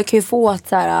 Jo, alltså jag kan ju få att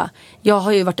så här, jag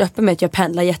har ju varit öppen med att jag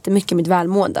pendlar jättemycket mitt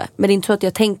välmående. Men det är inte så att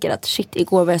jag tänker att shit,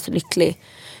 igår var jag så lycklig.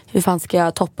 Hur fan ska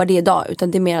jag toppa det idag?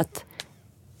 Utan det är mer att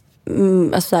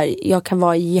alltså så här, jag kan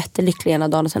vara jättelycklig ena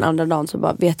dagen och sen andra dagen så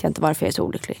bara vet jag inte varför jag är så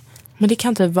olycklig. Men det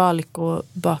kan typ vara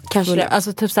bakfulla. Kanske.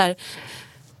 Alltså typ så här.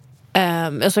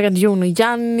 Jag såg att Jon och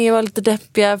Janni var lite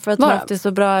deppiga för att de haft det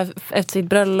så bra efter sitt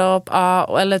bröllop.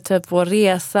 Eller typ vår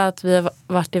resa, att vi har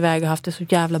varit iväg och haft det så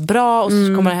jävla bra. Och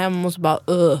så kommer jag hem och så bara,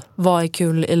 vad är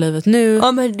kul i livet nu?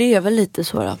 Ja, men det är väl lite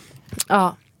så då.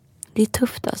 Ja. Det är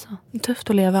tufft alltså. Det är tufft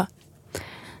att leva.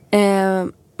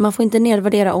 Man får inte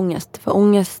nedvärdera ångest. För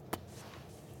ångest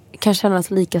kan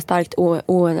kännas lika starkt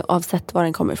oavsett var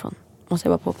den kommer ifrån. Måste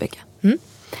jag bara påpeka.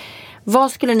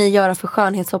 Vad skulle ni göra för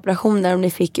skönhetsoperationer om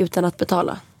ni fick utan att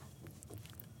betala?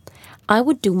 I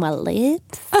would do my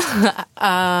lips.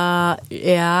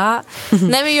 Ja.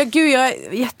 Nej men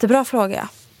jättebra fråga.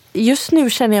 Just nu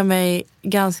känner jag mig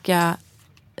ganska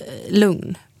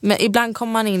lugn. Men ibland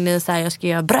kommer man in i så här, jag ska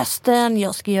göra brösten,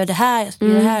 jag ska göra det här, jag ska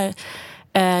göra det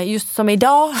här. Just som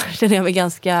idag känner jag mig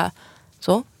ganska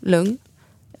så lugn.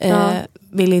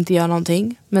 Vill inte göra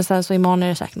någonting. Men sen så imorgon är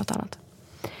det säkert något annat.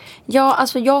 Ja,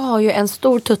 alltså jag har ju en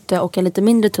stor tutte och en lite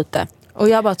mindre tutte. Och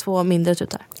jag har bara 2 mindre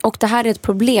tuttar. Och det här är ett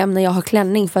problem när jag har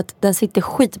klänning. För att den sitter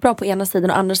skitbra på ena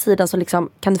sidan och andra sidan så liksom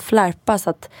kan det flärpa så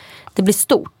att det blir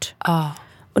stort.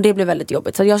 Och det blir väldigt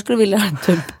jobbigt. Så jag skulle vilja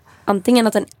typ antingen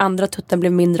att den andra tutten blir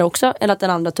mindre också. Eller att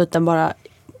den andra tutten bara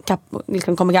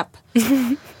liksom kommer gapp.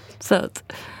 Söt.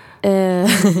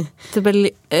 Typ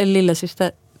en lilla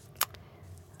syster.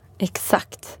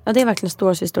 Exakt. Ja, det är verkligen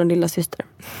stora syster och lilla syster.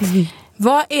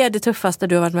 Vad är det tuffaste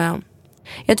du har varit med om?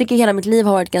 Jag tycker hela mitt liv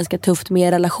har varit ganska tufft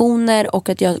med relationer. Och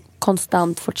att jag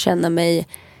konstant fått känna mig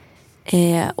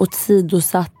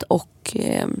åsidosatt och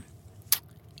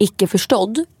icke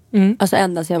förstådd. Alltså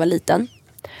ända sedan jag var liten.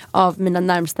 Av mina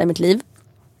närmsta i mitt liv.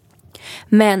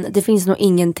 Men det finns nog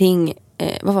ingenting.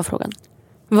 Vad var frågan?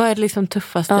 Vad är det liksom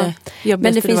tuffaste, jobbigaste men det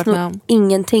du varit finns med nog om?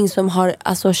 ingenting som har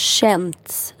alltså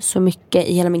känts så mycket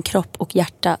i hela min kropp och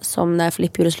hjärta som när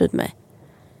Filip gjorde slut med mig.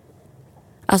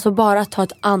 Alltså bara att ta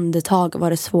ett andetag var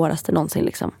det svåraste någonsin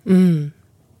liksom.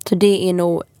 Så det är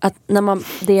nog att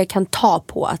när det jag kan ta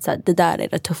på att så här, det där är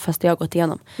det tuffaste jag har gått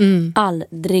igenom.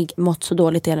 Aldrig mått så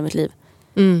dåligt i hela mitt liv.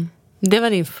 Det var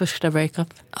din första breakup.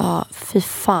 Ja, fy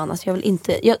fan. Alltså jag vill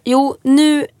inte...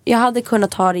 Jag hade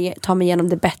kunnat ta mig igenom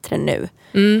det bättre nu.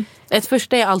 Ett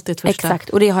första är alltid ett första. Exakt,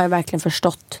 och det har jag verkligen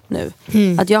förstått nu.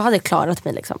 Att jag hade klarat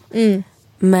mig liksom.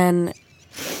 Men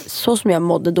så som jag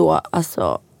mådde då,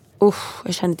 alltså...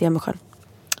 jag kände inte igen mig själv.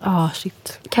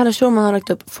 Shit. Kalle Schulman har lagt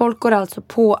upp: folk går alltså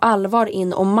på allvar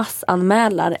in och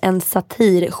massanmälar en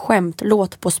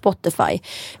satir-skämtlåt på Spotify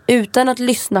utan att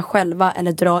lyssna själva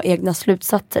eller dra egna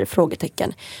slutsatser,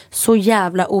 frågetecken. Så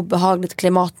jävla obehagligt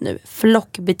klimat nu.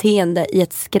 Flockbeteende i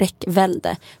ett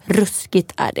skräckvälde.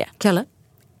 Ruskigt är det.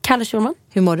 Kalle Schulman.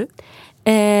 Hur mår du?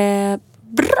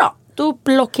 Bra. Då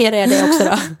blockerar jag det också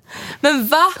då. Men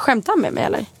va? Skämtar han med mig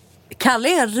eller? Kalle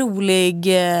är en rolig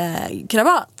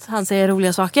krabat. Han säger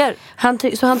roliga saker. Han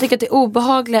tycker att det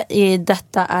obehagliga i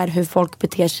detta är hur folk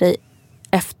beter sig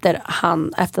efter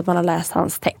att man har läst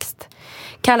hans text.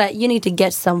 Kalle, you need to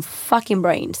get some fucking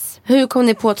brains. Hur kom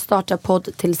ni på att starta podd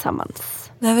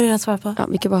tillsammans? Det har vi redan svarat på. Ja,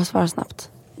 vi kan bara svara snabbt.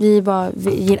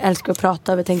 Vi älskar att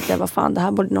prata och vi tänkte, vad fan, det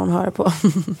här borde någon höra på.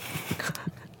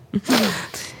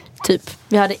 Typ,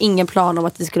 vi hade ingen plan om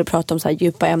att vi skulle prata om så här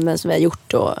djupa ämnen som vi har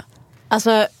gjort och...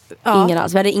 Alltså, ja. Ingen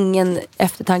alls. Vi hade ingen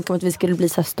eftertanke om att vi skulle bli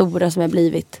så här stora som vi har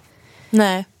blivit.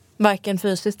 Nej, varken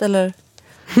fysiskt eller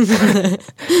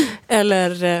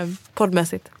eller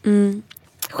poddmässigt.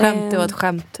 Skämt var ett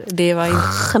skämt. Det var inte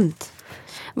skämt.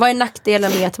 Vad är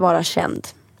nackdelen med att vara känd?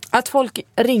 Att folk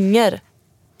ringer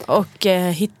och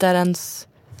hittar ens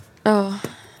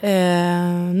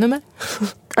nummer.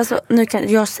 Alltså,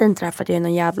 jag säger inte det här för att jag är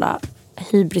någon jävla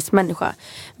hybrismänniska.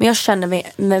 Men jag känner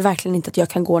mig verkligen inte att jag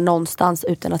kan gå någonstans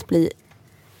utan att bli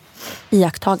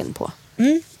iakttagen på.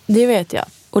 Det vet jag.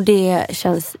 Och det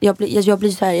känns... Jag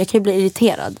blir så här, jag kan ju bli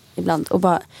irriterad ibland och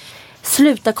bara...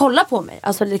 Sluta kolla på mig.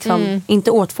 Alltså liksom,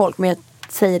 inte åt folk, men jag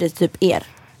säger det typ er.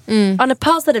 On a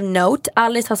positive note,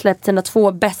 Alice har släppt sina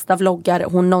 2 bästa vloggar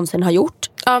hon någonsin har gjort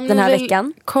den här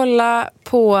veckan. Kolla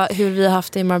på hur vi har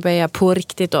haft det i Marbella på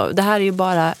riktigt då. Det här är ju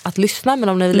bara att lyssna, men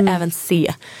om ni vill även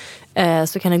se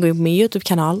så kan ni gå in på min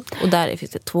YouTube-kanal och där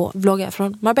finns det 2 vloggar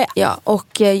från Marbella. Ja,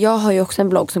 och jag har ju också en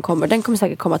vlogg som kommer. Den kommer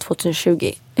säkert komma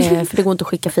 2020 för det går inte att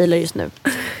skicka filer just nu.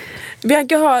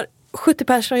 Bianca har 70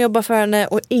 personer som jobbar för henne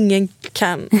och ingen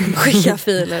kan skicka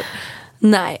filer.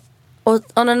 Nej. Och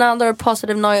on another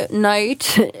positive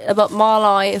note about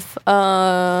my life,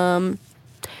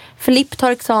 Filip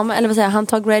tar examen, eller vad säger jag, han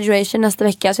tar graduation nästa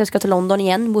vecka, så jag ska till London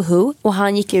igen, woohoo. Och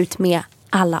han gick ut med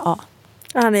alla A.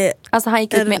 Han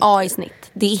gick ut med A i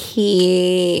snitt. Det är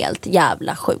helt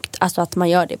jävla sjukt. Alltså att man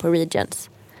gör det på Regents.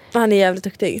 Han är jävligt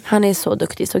duktig. Han är så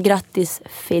duktig, så grattis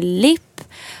Filip.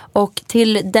 Och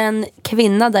till den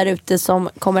kvinna där ute som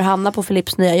kommer hamna på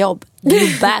Filips nya jobb,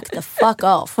 you back the fuck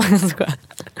off.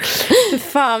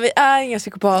 Fan, vi är inga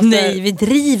psykopater. Nej, vi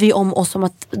driver ju om oss som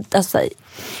att alltså,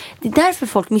 det är därför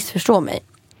folk missförstår mig.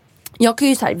 Jag kan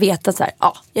ju så här veta så här,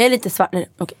 jag är lite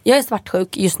jag är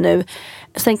svartsjuk just nu.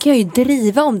 Sen kan jag ju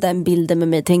driva om den bilden med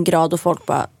mig till en grad och folk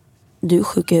bara, du är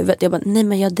sjuk i huvudet. Jag bara, nej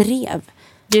men jag drev.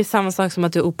 Det är samma sak som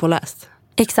att du är opåläst.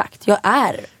 Exakt, jag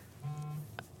är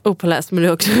opåläst, men du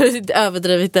har också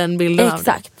överdrivit den bilden.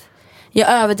 Exakt.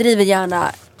 Jag överdriver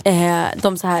gärna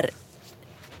de så här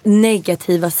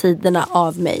negativa sidorna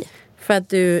av mig. För att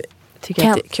du tycker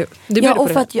att det är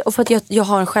kul. Och för att jag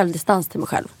har en självdistans till mig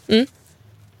själv.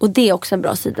 Och det är också en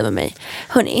bra sida med mig.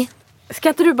 Hörni, ska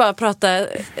inte du bara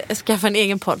skaffa en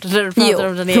egen podd där du pratar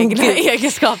om dina egna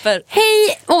egenskaper?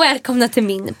 Hej och välkomna till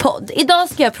min podd. Idag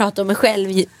ska jag prata om mig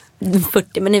själv i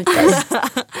 40 minuter.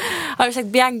 Har du sagt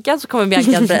Bianca så kommer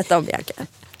Bianca att berätta om Bianca.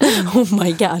 Oh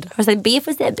my god. Har du sagt B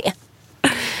för säga B?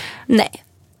 Nej.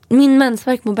 Min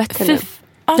mensvärk mår bättre nu.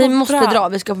 Vi måste dra,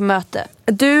 vi ska på möte.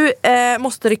 Du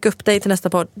måste rycka upp dig till nästa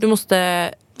podd. Du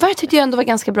måste... Vad tyckte jag ändå var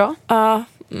ganska bra.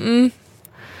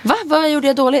 Va? Vad gjorde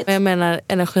jag dåligt? Jag menar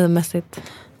energimässigt.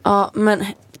 Ja, men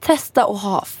testa att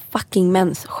ha fucking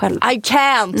mens själv. I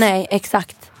can't! Nej,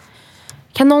 exakt.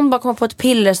 Kan någon bara komma på ett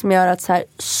piller som gör att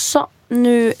så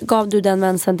nu gav du den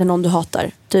mensen till någon du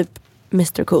hatar. Typ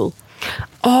Mr. Cool.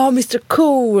 Mr.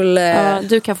 Cool.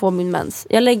 Du kan få min mens.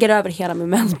 Jag lägger över hela min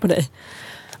mens på dig.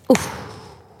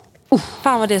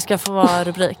 Fan vad det ska få vara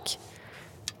rubrik.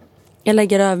 Jag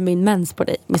lägger över min mens på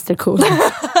dig, Mr. Cool.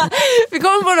 Vi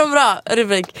kommer på någon bra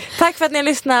rubrik. Tack för att ni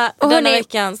lyssnade denna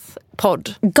veckans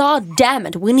podd. God damn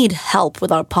it, we need help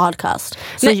with our podcast.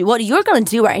 So what you're gonna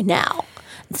do right now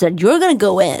is that you're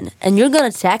gonna go in and you're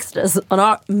gonna text us on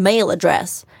our mail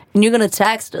address And you're gonna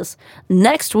text us.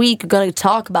 Next week we're gonna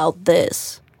talk about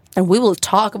this. And we will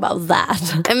talk about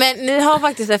that. Men ni har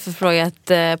faktiskt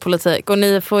efterfrågat politik. Och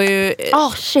ni får ju...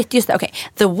 Shit, just det, okej.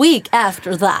 The week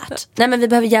after that. Nej men vi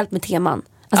behöver hjälp med teman.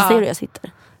 Alltså ser du jag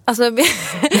sitter? Alltså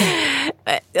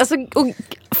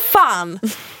fan.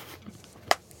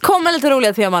 Kom med lite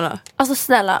roliga teman då. Alltså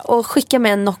snälla, och skicka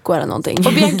med en Nocco eller någonting.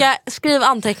 Och Bianca, skriv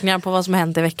anteckningar på vad som har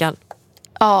hänt i veckan.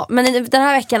 Ja, men den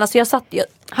här veckan, alltså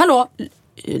hallå,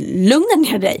 lugna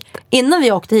ner dig. Innan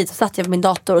vi åkte hit så satt jag på min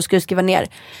dator och skulle skriva ner,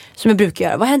 som jag brukar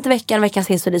göra. Vad har hänt i veckan? Veckans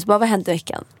historia. Så bara, vad har hänt i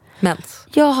veckan? Mens.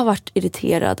 Jag har varit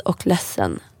irriterad och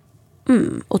ledsen.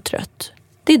 Och trött.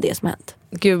 Det är det som har hänt.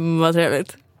 Gud vad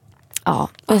trevligt. Ja,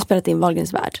 och jag har spelat in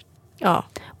Wahlgrens värld. Ja.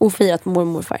 Och firat med mormor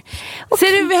och morfar.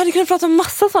 Ser du, vi hade kunnat prata om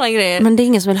massa sådana grejer. Men det är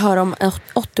ingen som vill höra om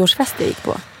 80-årsfest jag gick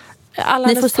på.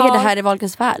 Ni får se det här i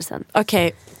Wahlgrens värld sen.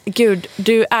 Okej, gud,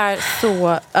 du är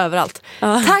så överallt.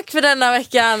 Tack för denna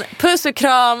veckan. Puss och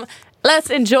kram.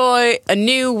 Let's enjoy a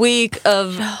new week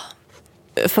of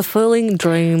fulfilling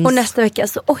dreams. Och nästa vecka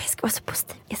så, jag ska vara så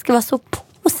positiv. Jag ska vara så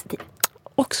positiv.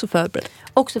 Också förberedd.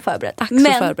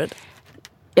 Men förberedd.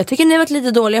 jag tycker ni har varit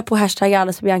lite dåliga på hashtag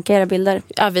Alice och Bianca, era bilder.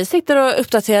 Ja, vi sitter och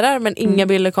uppdaterar men inga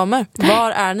bilder kommer.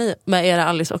 Var är ni med era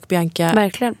Alice och Bianca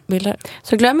Verkligen. bilder?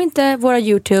 Så glöm inte våra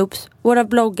YouTubes, våra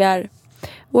bloggar,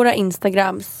 våra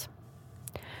Instagrams,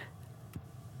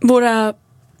 våra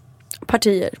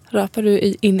partier. Rapar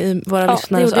du in i våra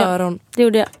lyssnares öron? Det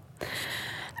gjorde jag.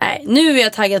 Nej, nu är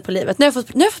jag taggad på livet. Nu har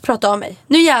jag fått prata om mig.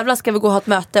 Nu jävlar ska vi gå och ha ett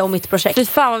möte om mitt projekt. Fy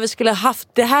fan vad vi skulle ha haft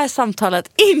det här samtalet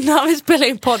innan vi spelar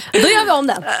in podd. Då gör vi om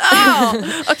den.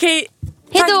 Okej.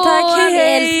 Hejdå, Tack,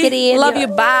 hej. älskar er. Love you,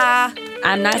 bye.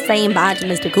 I'm not saying bye to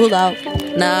Mr. Coolo.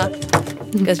 No,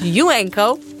 because you ain't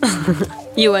cool.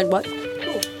 You and what?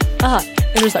 Aha,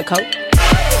 jag du sa cool.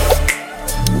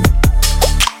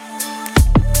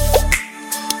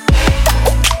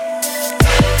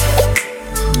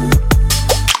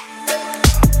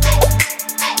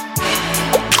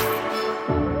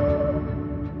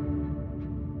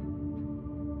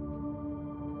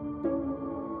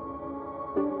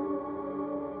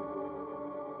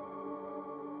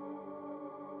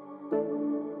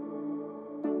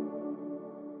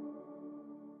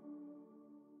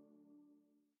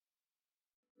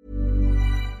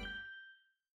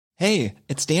 Hey,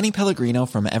 it's Danny Pellegrino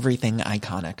from Everything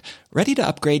Iconic. Ready to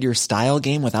upgrade your style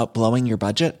game without blowing your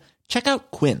budget? Check out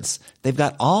Quince. They've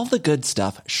got all the good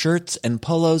stuff, shirts and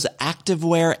polos,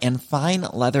 activewear, and fine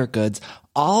leather goods,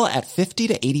 all at 50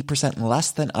 to 80% less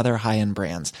than other high-end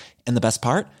brands. And the best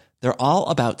part? They're all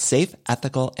about safe,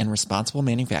 ethical, and responsible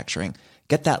manufacturing.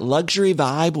 Get that luxury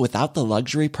vibe without the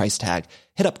luxury price tag.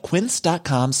 Hit up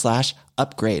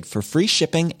quince.com/upgrade for free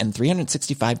shipping and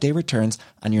 365-day returns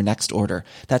on your next order.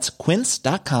 That's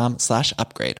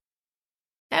quince.com/upgrade.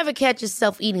 Ever catch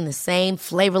yourself eating the same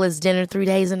flavorless dinner 3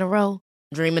 days in a row?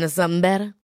 Dreaming of something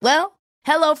better? Well,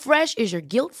 HelloFresh is your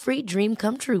guilt-free dream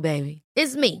come true, baby.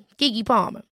 It's me, Keke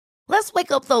Palmer. Let's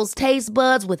wake up those taste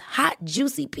buds with hot,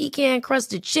 juicy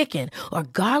pecan-crusted chicken or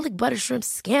garlic butter shrimp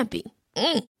scampi.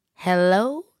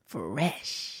 Hello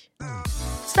Fresh.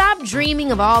 Stop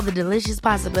dreaming of all the delicious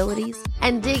possibilities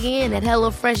and dig in at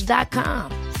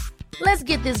HelloFresh.com. Let's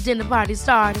get this dinner party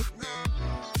started.